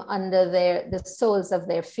some under the soles of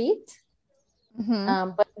their feet.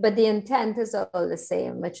 But the intent is all the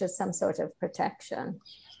same, which is some sort of protection.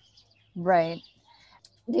 Right.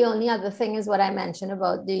 The only other thing is what I mentioned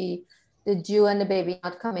about the Jew and the baby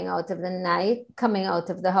not coming out of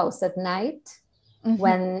the house at night,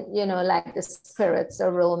 when, you know, like the spirits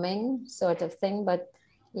are roaming sort of thing. But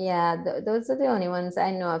yeah, those are the only ones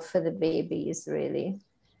I know of for the babies, really.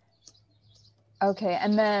 Okay.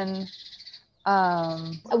 And then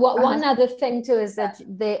one other thing too is that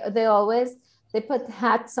they put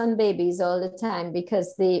hats on babies all the time,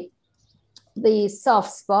 because the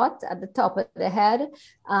soft spot at the top of the head,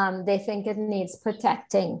 they think it needs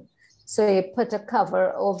protecting. So you put a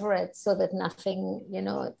cover over it so that nothing, you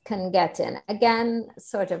know, can get in. Again,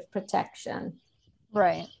 sort of protection.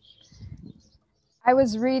 Right. I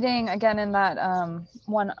was reading again in that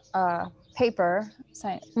one paper,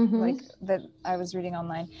 like that I was reading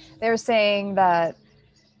online. They were saying that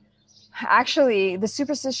actually the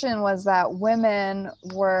superstition was that women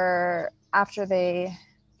were, after they,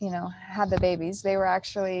 you know, had the babies, they were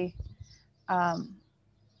actually, I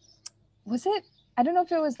don't know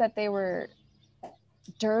if it was that they were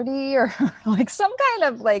dirty or like some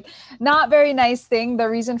kind of like not very nice thing, the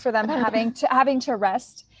reason for them having to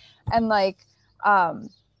rest, and like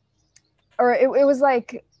or it was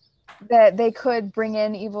like that they could bring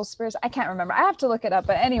in evil spirits. I can't remember, I have to look it up,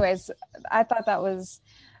 but anyways, I thought that was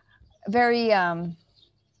very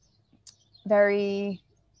very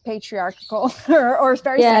patriarchal or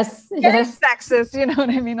very sexist, you know what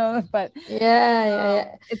I mean? But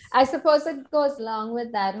yeah. I suppose it goes along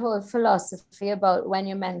with that whole philosophy about when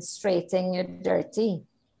you're menstruating, you're dirty.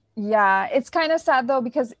 Yeah, it's kind of sad though,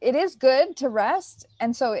 because it is good to rest,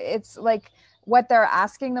 and so it's like what they're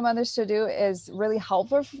asking the mothers to do is really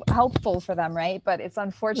helpful for them, right? But it's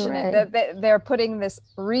unfortunate that they're putting this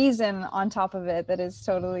reason on top of it that is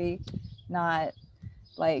totally not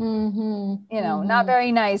like you know, not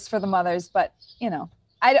very nice for the mothers. But you know,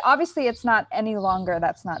 obviously it's not any longer,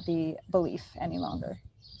 that's not the belief any longer,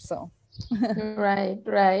 so right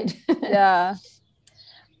yeah.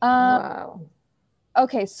 Wow.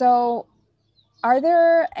 Okay, so are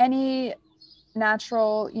there any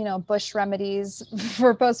natural, you know, bush remedies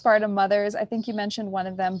for postpartum mothers? I think you mentioned one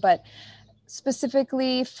of them, but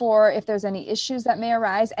specifically for if there's any issues that may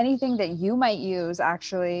arise, anything that you might use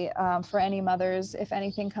actually for any mothers, if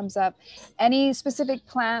anything comes up, any specific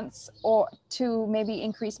plants or to maybe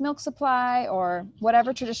increase milk supply or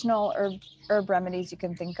whatever traditional herb remedies you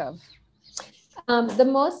can think of. The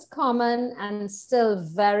most common and still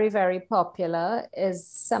very, very popular is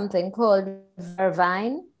something called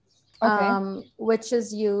vervine, which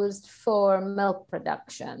is used for milk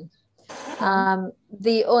production.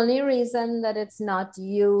 The only reason that it's not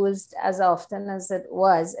used as often as it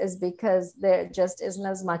was is because there just isn't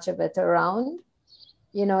as much of it around.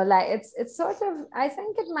 like it's sort of, I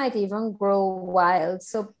think it might even grow wild.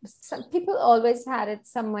 So some people always had it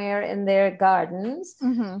somewhere in their gardens,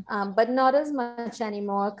 but not as much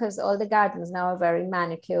anymore because all the gardens now are very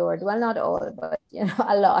manicured. Well, not all, but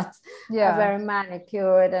a lot are very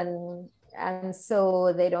manicured, and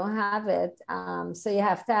so they don't have it. So you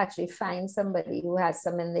have to actually find somebody who has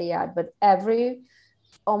some in the yard. But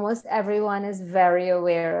almost everyone is very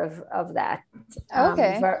aware of that.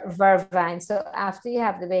 Vervine. So after you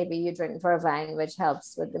have the baby, you drink Vervine, which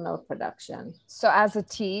helps with the milk production. So as a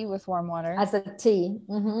tea with warm water? As a tea.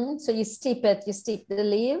 So you steep the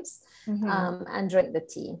leaves and drink the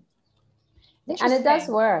tea. And it does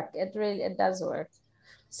work. It does work.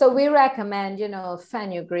 So we recommend,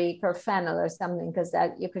 fenugreek or fennel or something, because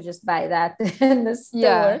that you could just buy that in the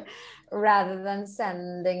store rather than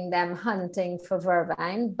sending them hunting for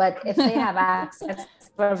Vervine. But if they have access to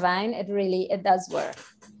Vervine, it does work.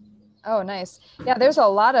 Oh, nice. Yeah, there's a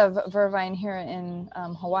lot of Vervine here in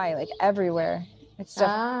Hawaii, like everywhere. It's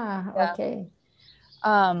okay.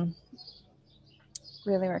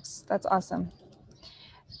 Really works. That's awesome.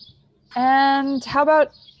 And how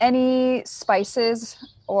about any spices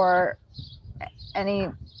or any,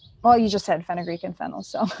 well, you just said fenugreek and fennel,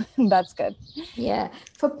 so that's good. Yeah.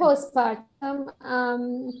 For postpartum,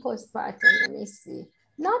 let me see.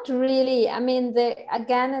 Not really. I mean,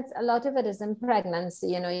 it's a lot of it is in pregnancy.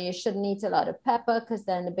 You shouldn't eat a lot of pepper because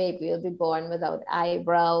then the baby will be born without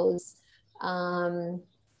eyebrows.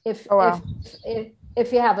 If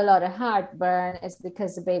you have a lot of heartburn, it's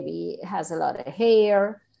because the baby has a lot of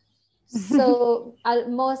hair. So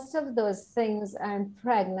most of those things are in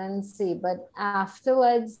pregnancy, but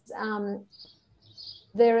afterwards,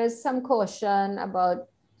 there is some caution about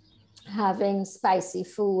having spicy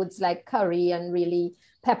foods like curry and really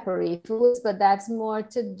peppery foods, but that's more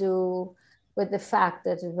to do with the fact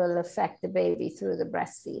that it will affect the baby through the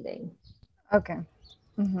breastfeeding. Okay.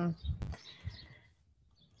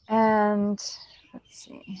 And let's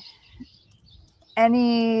see,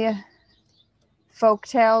 any folk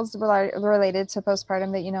tales related to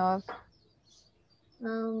postpartum that you know of?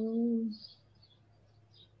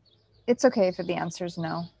 It's okay if the answer is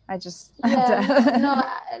no. I just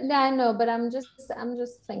I know, but I'm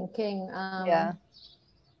just thinking.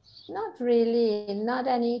 Not really, not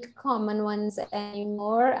any common ones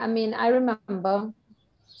anymore. I mean, I remember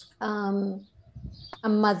a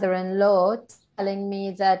mother-in-law telling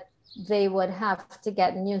me that they would have to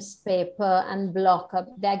get newspaper and block up,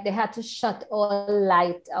 like they had to shut all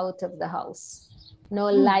light out of the house. No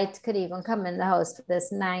light could even come in the house for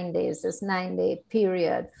this 9-day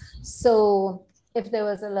period. So if there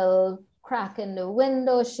was a little crack in the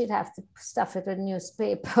window, she'd have to stuff it with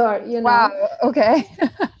newspaper, Wow, okay.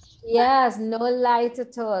 Yes, no light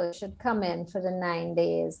at all should come in for the 9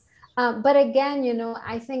 days. But again,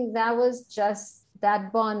 I think that was just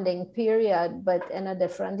that bonding period, but in a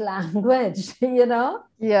different language,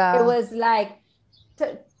 Yeah. It was like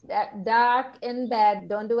dark in bed,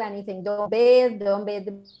 don't do anything, don't bathe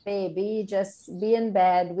the baby, just be in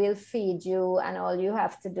bed, we'll feed you, and all you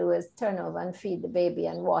have to do is turn over and feed the baby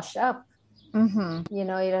and wash up. You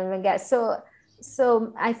don't even get so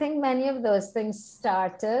I think many of those things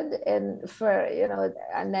started and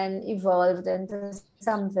then evolved into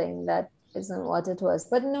something that isn't what it was.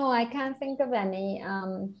 But no, I can't think of any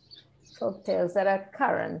folk tales that are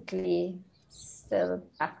currently still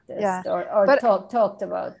practiced or talked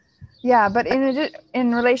about. Yeah, but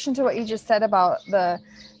in relation to what you just said about the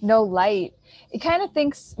no light, it kind of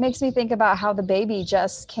makes me think about how the baby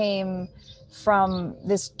just came from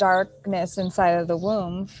this darkness inside of the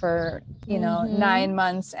womb for 9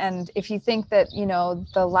 months. And if you think that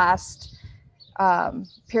the last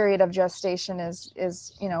period of gestation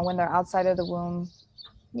is when they're outside of the womb,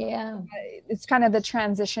 it's kind of the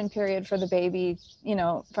transition period for the baby,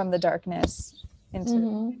 from the darkness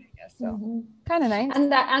into I guess, so kind of nice.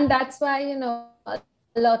 And that's why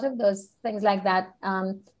a lot of those things like that,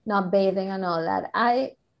 not bathing and all that,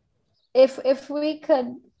 if we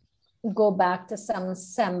could go back to some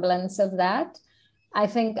semblance of that, I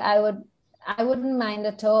think I wouldn't mind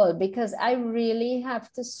at all, because I really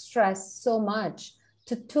have to stress so much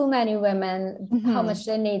to too many women how much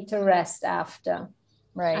they need to rest after,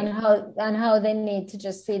 right? And how they need to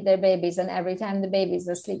just feed their babies, and every time the baby's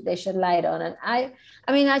asleep they should lie down. And I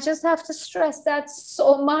mean I just have to stress that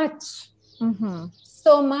so much.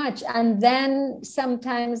 So much. And then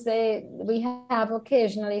sometimes we have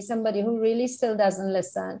occasionally somebody who really still doesn't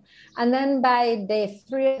listen, and then by day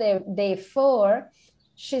 3 or day 4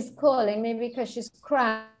 she's calling me because she's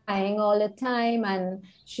crying crying all the time, and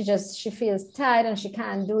she feels tired and she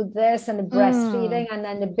can't do this, and the breastfeeding, and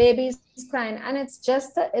then the baby's crying, and it's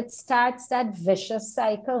just it starts that vicious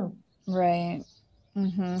cycle. Right.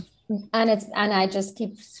 And I just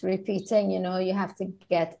keep repeating, you have to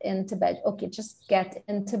get into bed. Okay, just get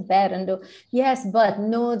into bed and do. Yes, but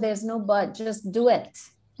no, there's no but, just do it.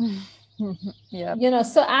 Yeah.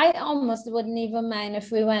 So I almost wouldn't even mind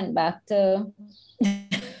if we went back to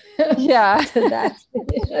yeah to that.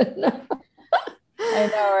 I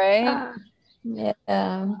know, right?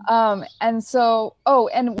 Yeah. And so,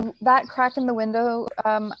 and that crack in the window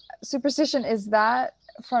superstition, is that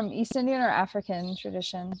from East Indian or African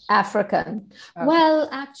tradition? African. Okay. Well,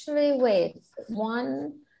 actually, wait.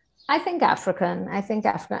 I think African.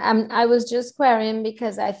 I was just querying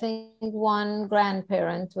because I think one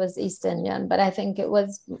grandparent was East Indian, but I think it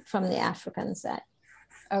was from the African side.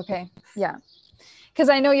 Okay. Yeah. Because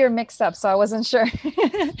I know you're mixed up, so I wasn't sure.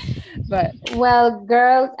 But well,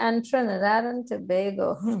 girl, and Trinidad and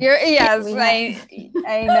Tobago. Yes,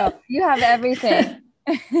 I know. You have everything.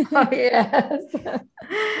 Oh, yes.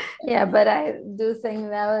 Yeah, but I do think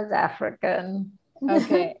that was African.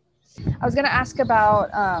 Okay. I was going to ask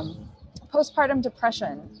about postpartum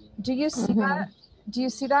depression. Do you see that? Do you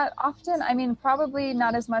see that often? I mean, probably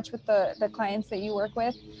not as much with the clients that you work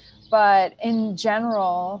with, but in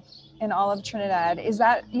general, in all of Trinidad,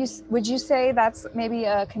 would you say that's maybe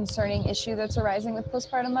a concerning issue that's arising with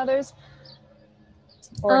postpartum mothers?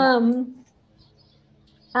 Or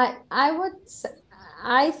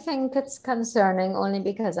I think it's concerning only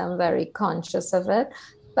because I'm very conscious of it,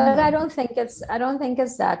 but I don't think it's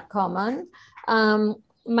that common.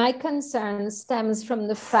 My concern stems from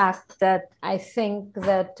the fact that I think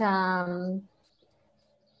that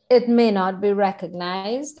it may not be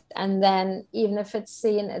recognized, and then even if it's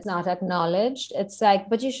seen, it's not acknowledged. It's like,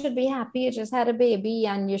 but you should be happy, you just had a baby,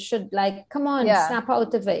 and you should, like, come on, snap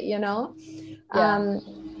out of it, Yeah.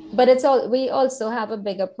 But we also have a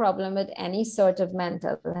bigger problem with any sort of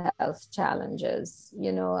mental health challenges,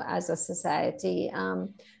 as a society.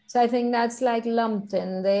 So I think that's like lumped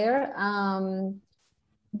in there.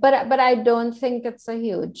 But I don't think it's a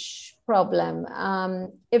huge problem.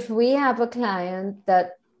 If we have a client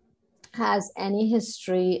that has any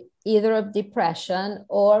history either of depression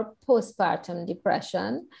or postpartum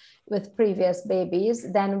depression with previous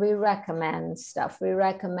babies, then we recommend stuff. We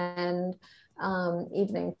recommend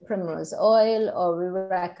evening primrose oil, or we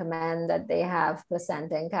recommend that they have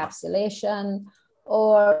placenta encapsulation,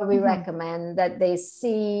 or we recommend that they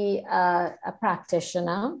see a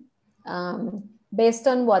practitioner based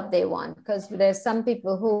on what they want, because there's some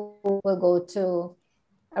people who will go to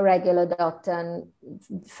a regular doctor and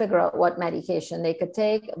figure out what medication they could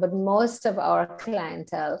take, but most of our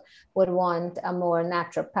clientele would want a more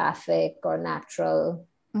naturopathic or natural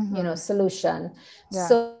solution. Yeah.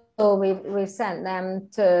 So we sent them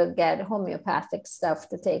to get homeopathic stuff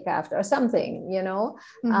to take after, or something,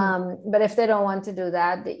 but if they don't want to do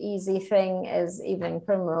that, the easy thing is evening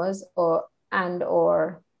primrose or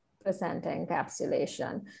placenta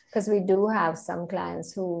encapsulation, because we do have some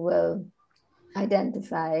clients who will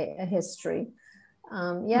identify a history.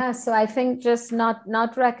 So I think just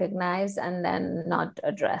not recognized and then not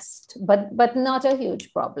addressed, but not a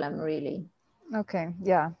huge problem, really. Okay.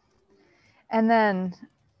 Yeah. And then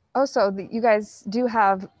also, you guys do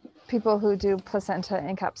have people who do placenta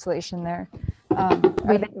encapsulation there.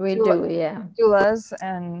 We do, yeah. Doulas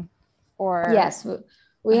Yes,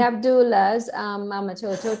 we have doulas. Mama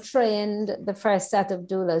Toto trained the first set of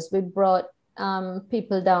doulas. We brought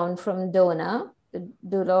people down from DONA, the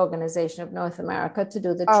Doula Organization of North America, to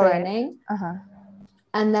do the training. Right.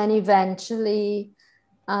 And then eventually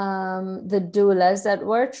the doulas that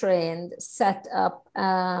were trained set up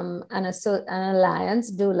an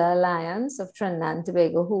alliance, Doula Alliance of Trinidad and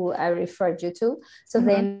Tobago, who I referred you to. So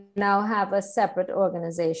they now have a separate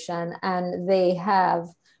organization, and they have,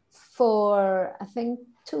 for I think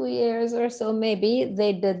 2 years or so, maybe,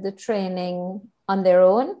 they did the training on their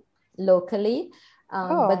own locally.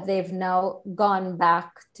 But they've now gone back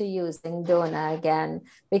to using DONA again,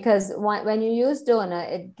 because when you use DONA,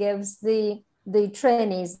 it gives the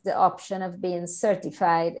trainees the option of being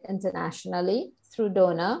certified internationally through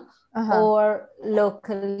DONA or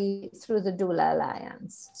locally through the Doula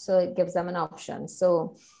Alliance. So it gives them an option.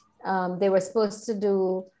 So they were supposed to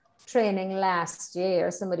do training last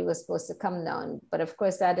year. Somebody was supposed to come down, but of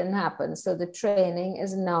course that didn't happen. So the training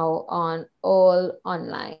is now all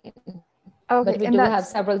online. Okay, but we do have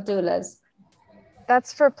several doulas.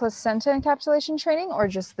 That's for placenta encapsulation training, or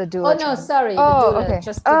just the doula? Oh no, sorry. Oh, doula, okay.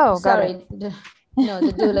 Just got sorry. it. No,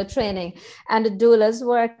 the doula training. And the doulas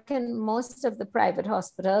work in most of the private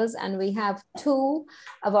hospitals. And we have 2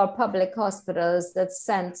 of our public hospitals that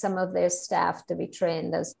sent some of their staff to be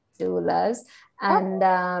trained as doulas. And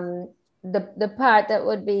the part that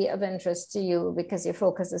would be of interest to you, because your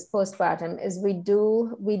focus is postpartum, is the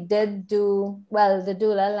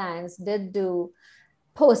Doula Alliance did do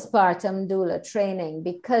postpartum doula training,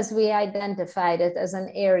 because we identified it as an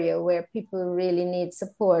area where people really need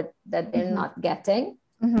support that they're not getting.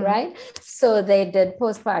 Right. So they did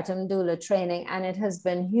postpartum doula training, and it has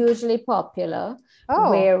been hugely popular,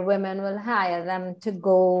 where women will hire them to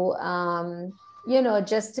go,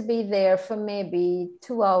 just to be there for maybe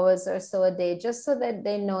 2 hours or so a day, just so that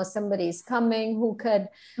they know somebody's coming who could,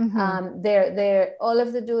 all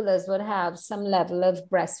of the doulas would have some level of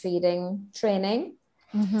breastfeeding training.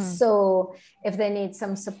 So if they need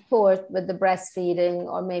some support with the breastfeeding,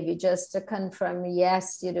 or maybe just to confirm,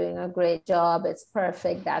 yes, you're doing a great job, it's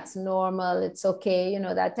perfect, that's normal, it's okay,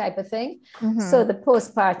 that type of thing. So the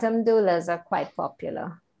postpartum doulas are quite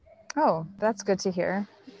popular. Oh, that's good to hear.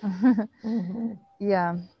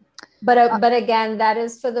 Yeah. But again, that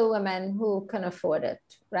is for the women who can afford it,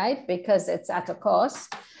 right? Because it's at a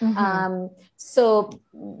cost.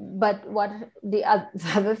 But what the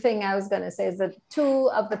other thing I was going to say is that 2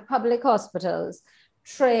 of the public hospitals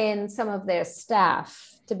train some of their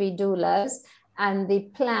staff to be doulas. And the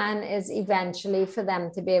plan is eventually for them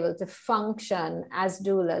to be able to function as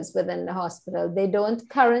doulas within the hospital. They don't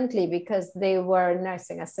currently, because they were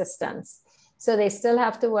nursing assistants. So they still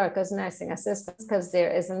have to work as nursing assistants, because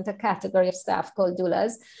there isn't a category of staff called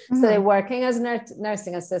doulas. So they're working as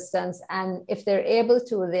nursing assistants. And if they're able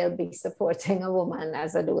to, they'll be supporting a woman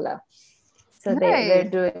as a doula. So they're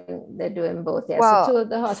doing both. Yeah. Well, so 2 of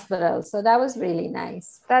the hospitals. So that was really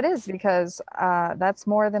nice. That is, because that's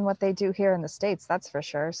more than what they do here in the States. That's for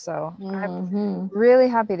sure. So I'm really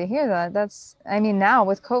happy to hear that. Now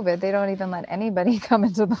with COVID, they don't even let anybody come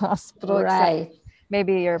into the hospital. Right.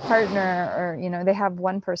 Maybe your partner, or they have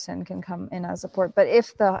one person can come in as support. But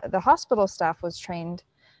if the hospital staff was trained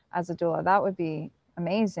as a doula, that would be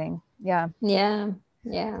amazing. Yeah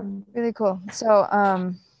Really cool. So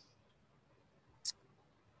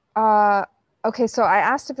okay, so I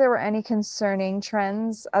asked if there were any concerning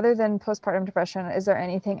trends other than postpartum depression. Is there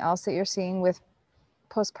anything else that you're seeing with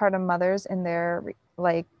postpartum mothers in their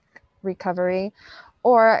recovery?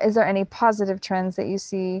 Or is there any positive trends that you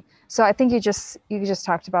see? So I think you just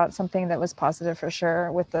talked about something that was positive for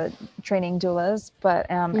sure with the training doulas, but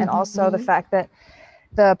and also the fact that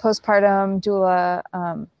the postpartum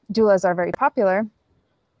doulas are very popular,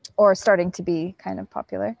 or starting to be kind of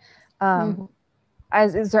popular.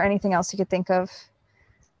 Is there anything else you could think of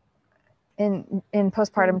in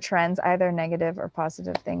postpartum trends, either negative or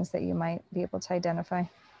positive things that you might be able to identify?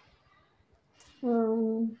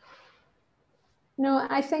 No,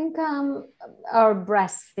 I think our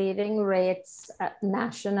breastfeeding rates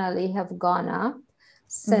nationally have gone up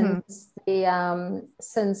since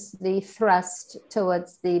the thrust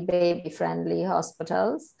towards the baby-friendly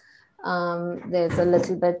hospitals. There's a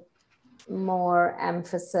little bit more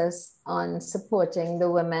emphasis on supporting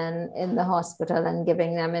the women in the hospital and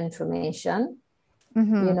giving them information.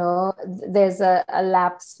 There's a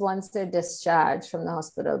lapse once they're discharged from the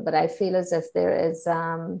hospital, but I feel as if there is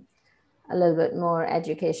a little bit more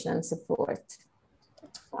education and support.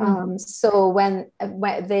 So when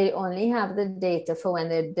they only have the data for when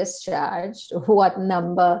they're discharged, what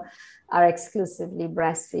number are exclusively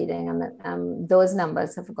breastfeeding, and those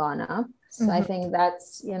numbers have gone up. So I think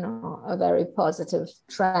that's, a very positive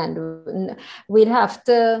trend. We'd have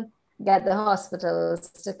to get the hospitals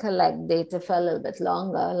to collect data for a little bit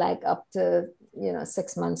longer, like up to,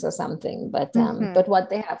 6 months or something. But what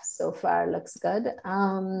they have so far looks good.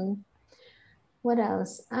 What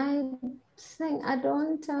else? I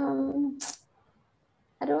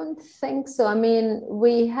don't think so.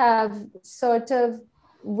 We have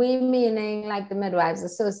we meaning like the Midwives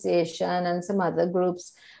Association and some other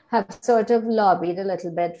groups have sort of lobbied a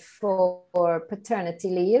little bit for paternity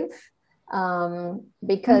leave,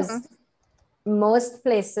 because most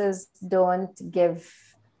places don't give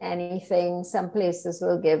anything. Some places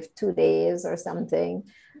will give 2 days or something.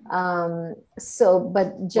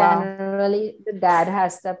 But generally the dad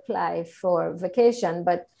has to apply for vacation.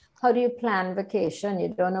 But how do you plan vacation? You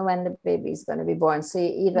don't know when the baby's going to be born. So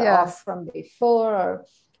you either off from before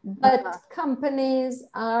but companies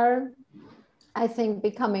are, I think,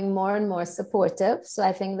 becoming more and more supportive. So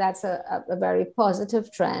I think that's a very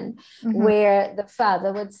positive trend, where the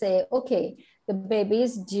father would say, okay, the baby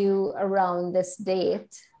is due around this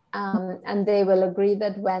date. and they will agree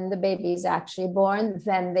that when the baby is actually born,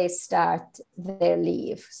 then they start their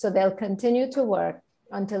leave. So they'll continue to work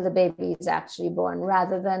until the baby is actually born,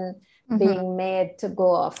 rather than being made to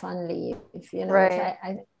go off on leave, you know, which I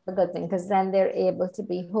think is a good thing, because then they're able to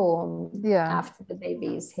be home after the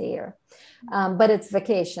baby is here. But it's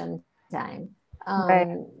vacation time.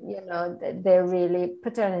 You know, they're really,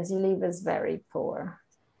 paternity leave is very poor.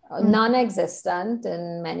 Non-existent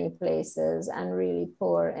in many places and really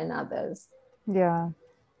poor in others. Yeah.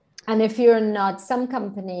 And if you're not, some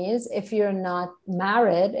companies, if you're not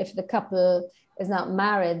married, if the couple is not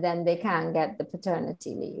married, then they can't get the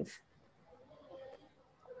paternity leave.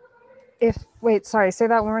 Sorry, say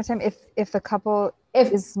that one more time. If the couple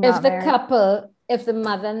if the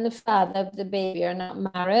mother and the father of the baby are not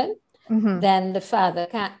married, then the father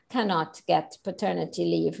cannot get paternity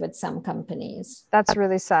leave with some companies. That's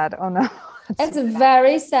really sad. Oh no. It's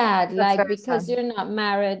very sad. Like, because you're not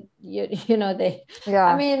married, you know, they,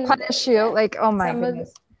 I mean, punish you. Like, oh my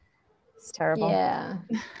goodness. It's terrible. Yeah.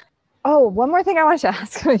 Oh, one more thing I wanted to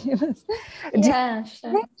ask you. Yeah,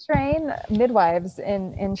 sure. Do they train midwives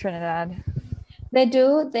in Trinidad? They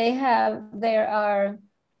do. There are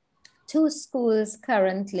 2 schools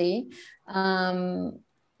currently.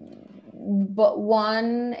 But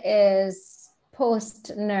one is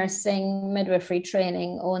post-nursing midwifery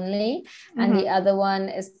training only, and the other one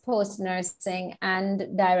is post-nursing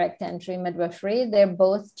and direct entry midwifery. They're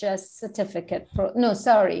both just certificate.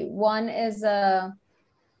 One is a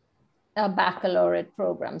baccalaureate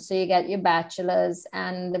program. So you get your bachelor's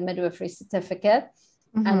and the midwifery certificate,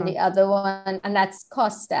 and the other one, and that's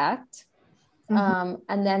COSTAT.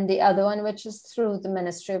 And then the other one, which is through the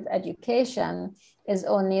Ministry of Education, is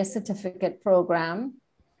only a certificate program.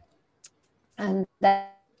 And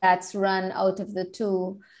that's run out of the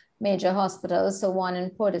 2 major hospitals. So one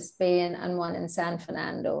in Port of Spain and one in San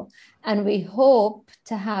Fernando. And we hope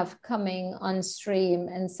to have coming on stream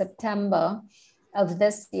in September of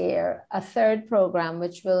this year, a 3rd program,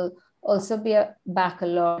 which will also be a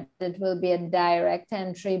baccalaureate. It will be a direct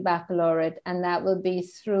entry baccalaureate, and that will be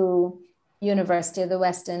through University of the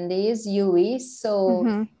West Indies, UE.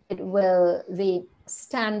 So the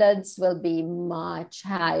standards will be much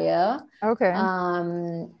higher. Okay.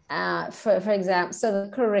 For example, so the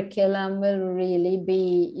curriculum will really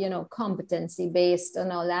be, you know, competency based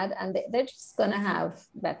and all that, and they're just going to have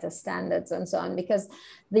better standards and so on, because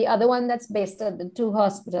the other one that's based at the 2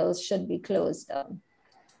 hospitals should be closed down.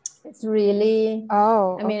 It's really,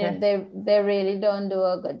 I mean, they really don't do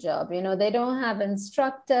a good job. You know, they don't have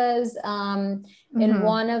instructors. In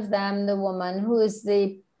one of them, the woman who is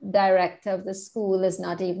the director of the school is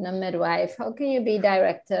not even a midwife. How can you be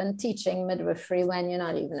director and teaching midwifery when you're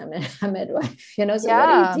not even a midwife? You know, so what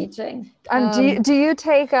are you teaching? And do you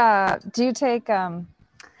take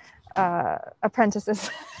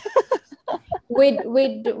apprentices?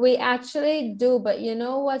 We actually do, but you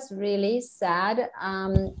know what's really sad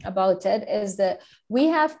about it is that we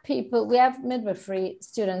have midwifery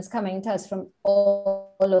students coming to us from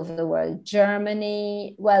all over the world.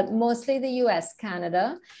 Germany, well, mostly the US,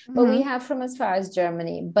 Canada, but we have from as far as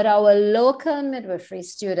Germany. But our local midwifery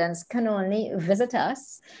students can only visit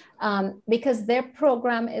us because their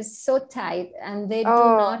program is so tight, and they do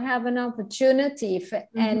not have an opportunity for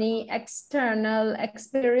any external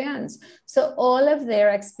experience. So all of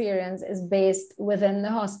their experience is based within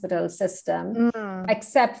the hospital system,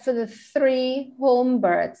 except for the 3 home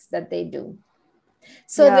births that they do.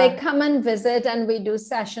 So they come and visit, and we do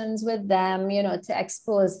sessions with them, you know, to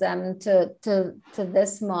expose them to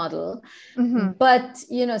this model. But,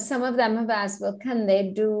 you know, some of them have asked, well, can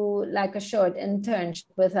they do like a short internship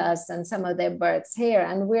with us and some of their births here?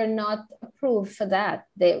 And we're not approved for that.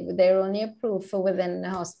 They're only approved for within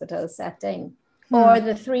the hospital setting or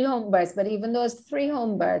the 3 home births. But even those 3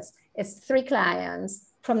 home births, it's 3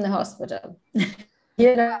 clients from the hospital.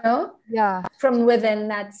 You know, from within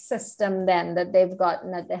that system then that they've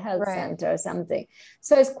gotten at the health center or something.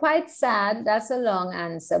 So it's quite sad. That's a long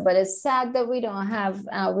answer, but it's sad that we don't have,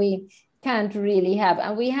 we can't really have,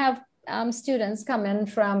 and we have students coming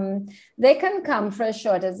from, they can come for as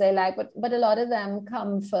short as they like, but a lot of them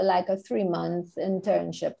come for like a 3-month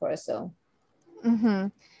internship or so.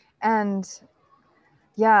 And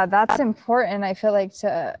yeah, that's important. I feel like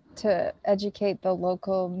to educate the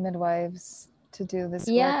local midwives to do this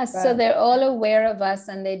work, so they're all aware of us,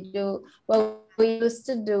 and they do, well, we used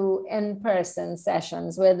to do in-person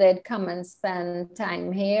sessions where they'd come and spend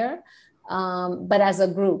time here, but as a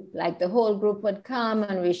group, like the whole group would come,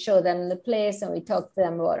 and we show them the place, and we talk to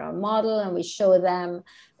them about our model, and we show them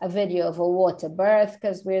a video of a water birth,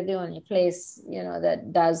 because we're the only place,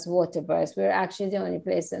 that does water births. We're actually the only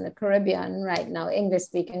place in the Caribbean right now, English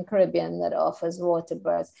speaking Caribbean, that offers water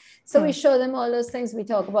births. So we show them all those things. We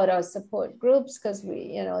talk about our support groups, because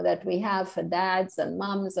that we have for dads and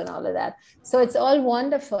moms and all of that. So it's all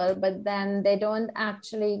wonderful, but then they don't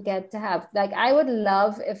actually get to have, like, I would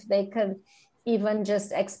love if they could even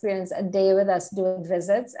just experience a day with us doing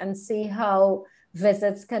visits and see how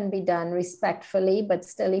visits can be done respectfully but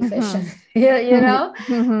still efficient.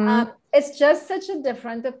 It's just such a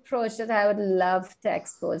different approach that I would love to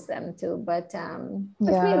expose them to, but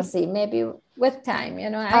we'll see, maybe with time.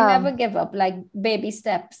 I never give up, like baby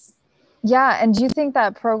steps. And do you think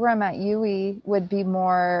that program at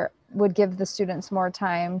UWI would give the students more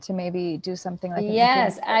time to maybe do something like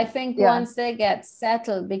Yes, I think once they get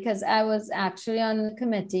settled, because I was actually on the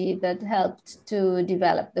committee that helped to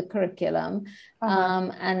develop the curriculum.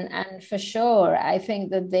 And for sure, I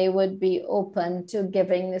think that they would be open to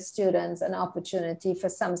giving the students an opportunity for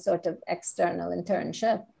some sort of external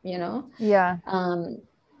internship,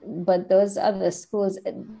 but those other schools,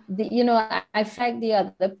 I think the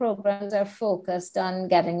other programs are focused on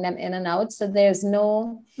getting them in and out. So there's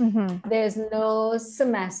no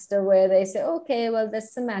semester where they say, okay, well,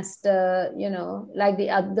 this semester, like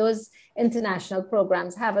those international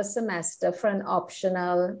programs have a semester for an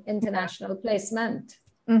optional international placement.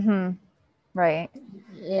 Right.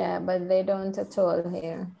 Yeah, but they don't at all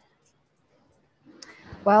here.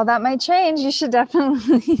 Well, that might change. You should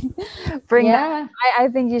definitely bring that. I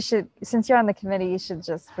think you should, since you're on the committee, you should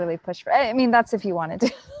just really push for it. I mean, that's if you wanted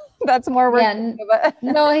to. That's more work.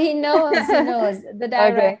 No, he knows. The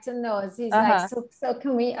director knows. He's like, so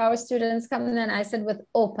can our students come in? And I said, with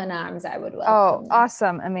open arms, I would welcome them.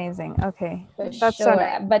 Awesome. Amazing. Okay. That's sure. So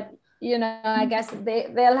nice. But, I guess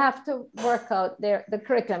they'll have to work out the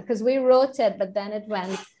curriculum, because we wrote it, but then it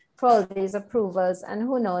went for all these approvals, and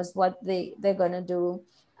who knows what they're going to do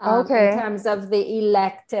in terms of the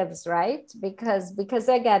electives, right? Because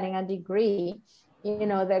they're getting a degree,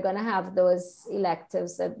 they're going to have those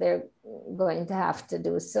electives that they're going to have to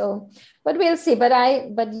do. So, but we'll see.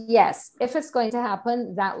 But yes, if it's going to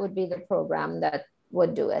happen, that would be the program that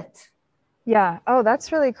would do it. Yeah. Oh,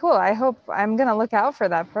 that's really cool. I'm going to look out for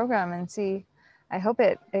that program and see. I hope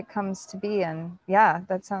it comes to be, and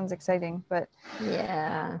that sounds exciting. But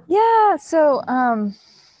so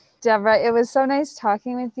Deborah, it was so nice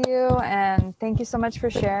talking with you, and thank you so much for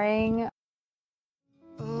sharing.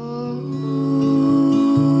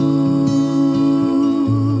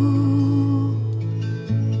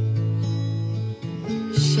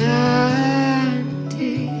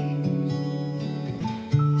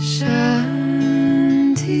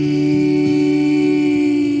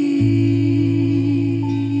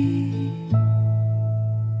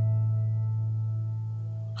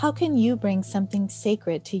 How can you bring something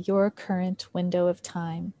sacred to your current window of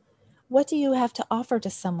time? What do you have to offer to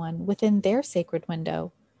someone within their sacred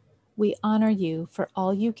window? We honor you for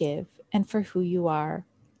all you give and for who you are.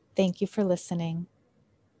 Thank you for listening.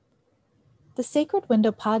 The Sacred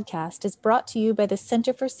Window podcast is brought to you by the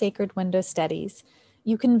Center for Sacred Window Studies.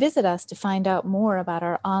 You can visit us to find out more about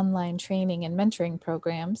our online training and mentoring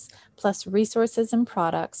programs, plus resources and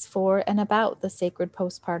products for and about the sacred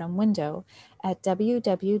postpartum window at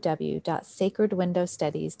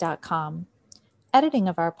www.sacredwindowstudies.com. Editing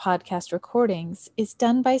of our podcast recordings is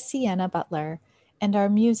done by Sienna Butler, and our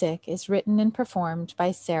music is written and performed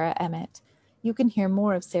by Sarah Emmett. You can hear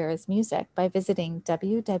more of Sarah's music by visiting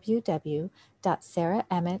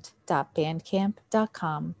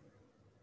www.sarahemmett.bandcamp.com.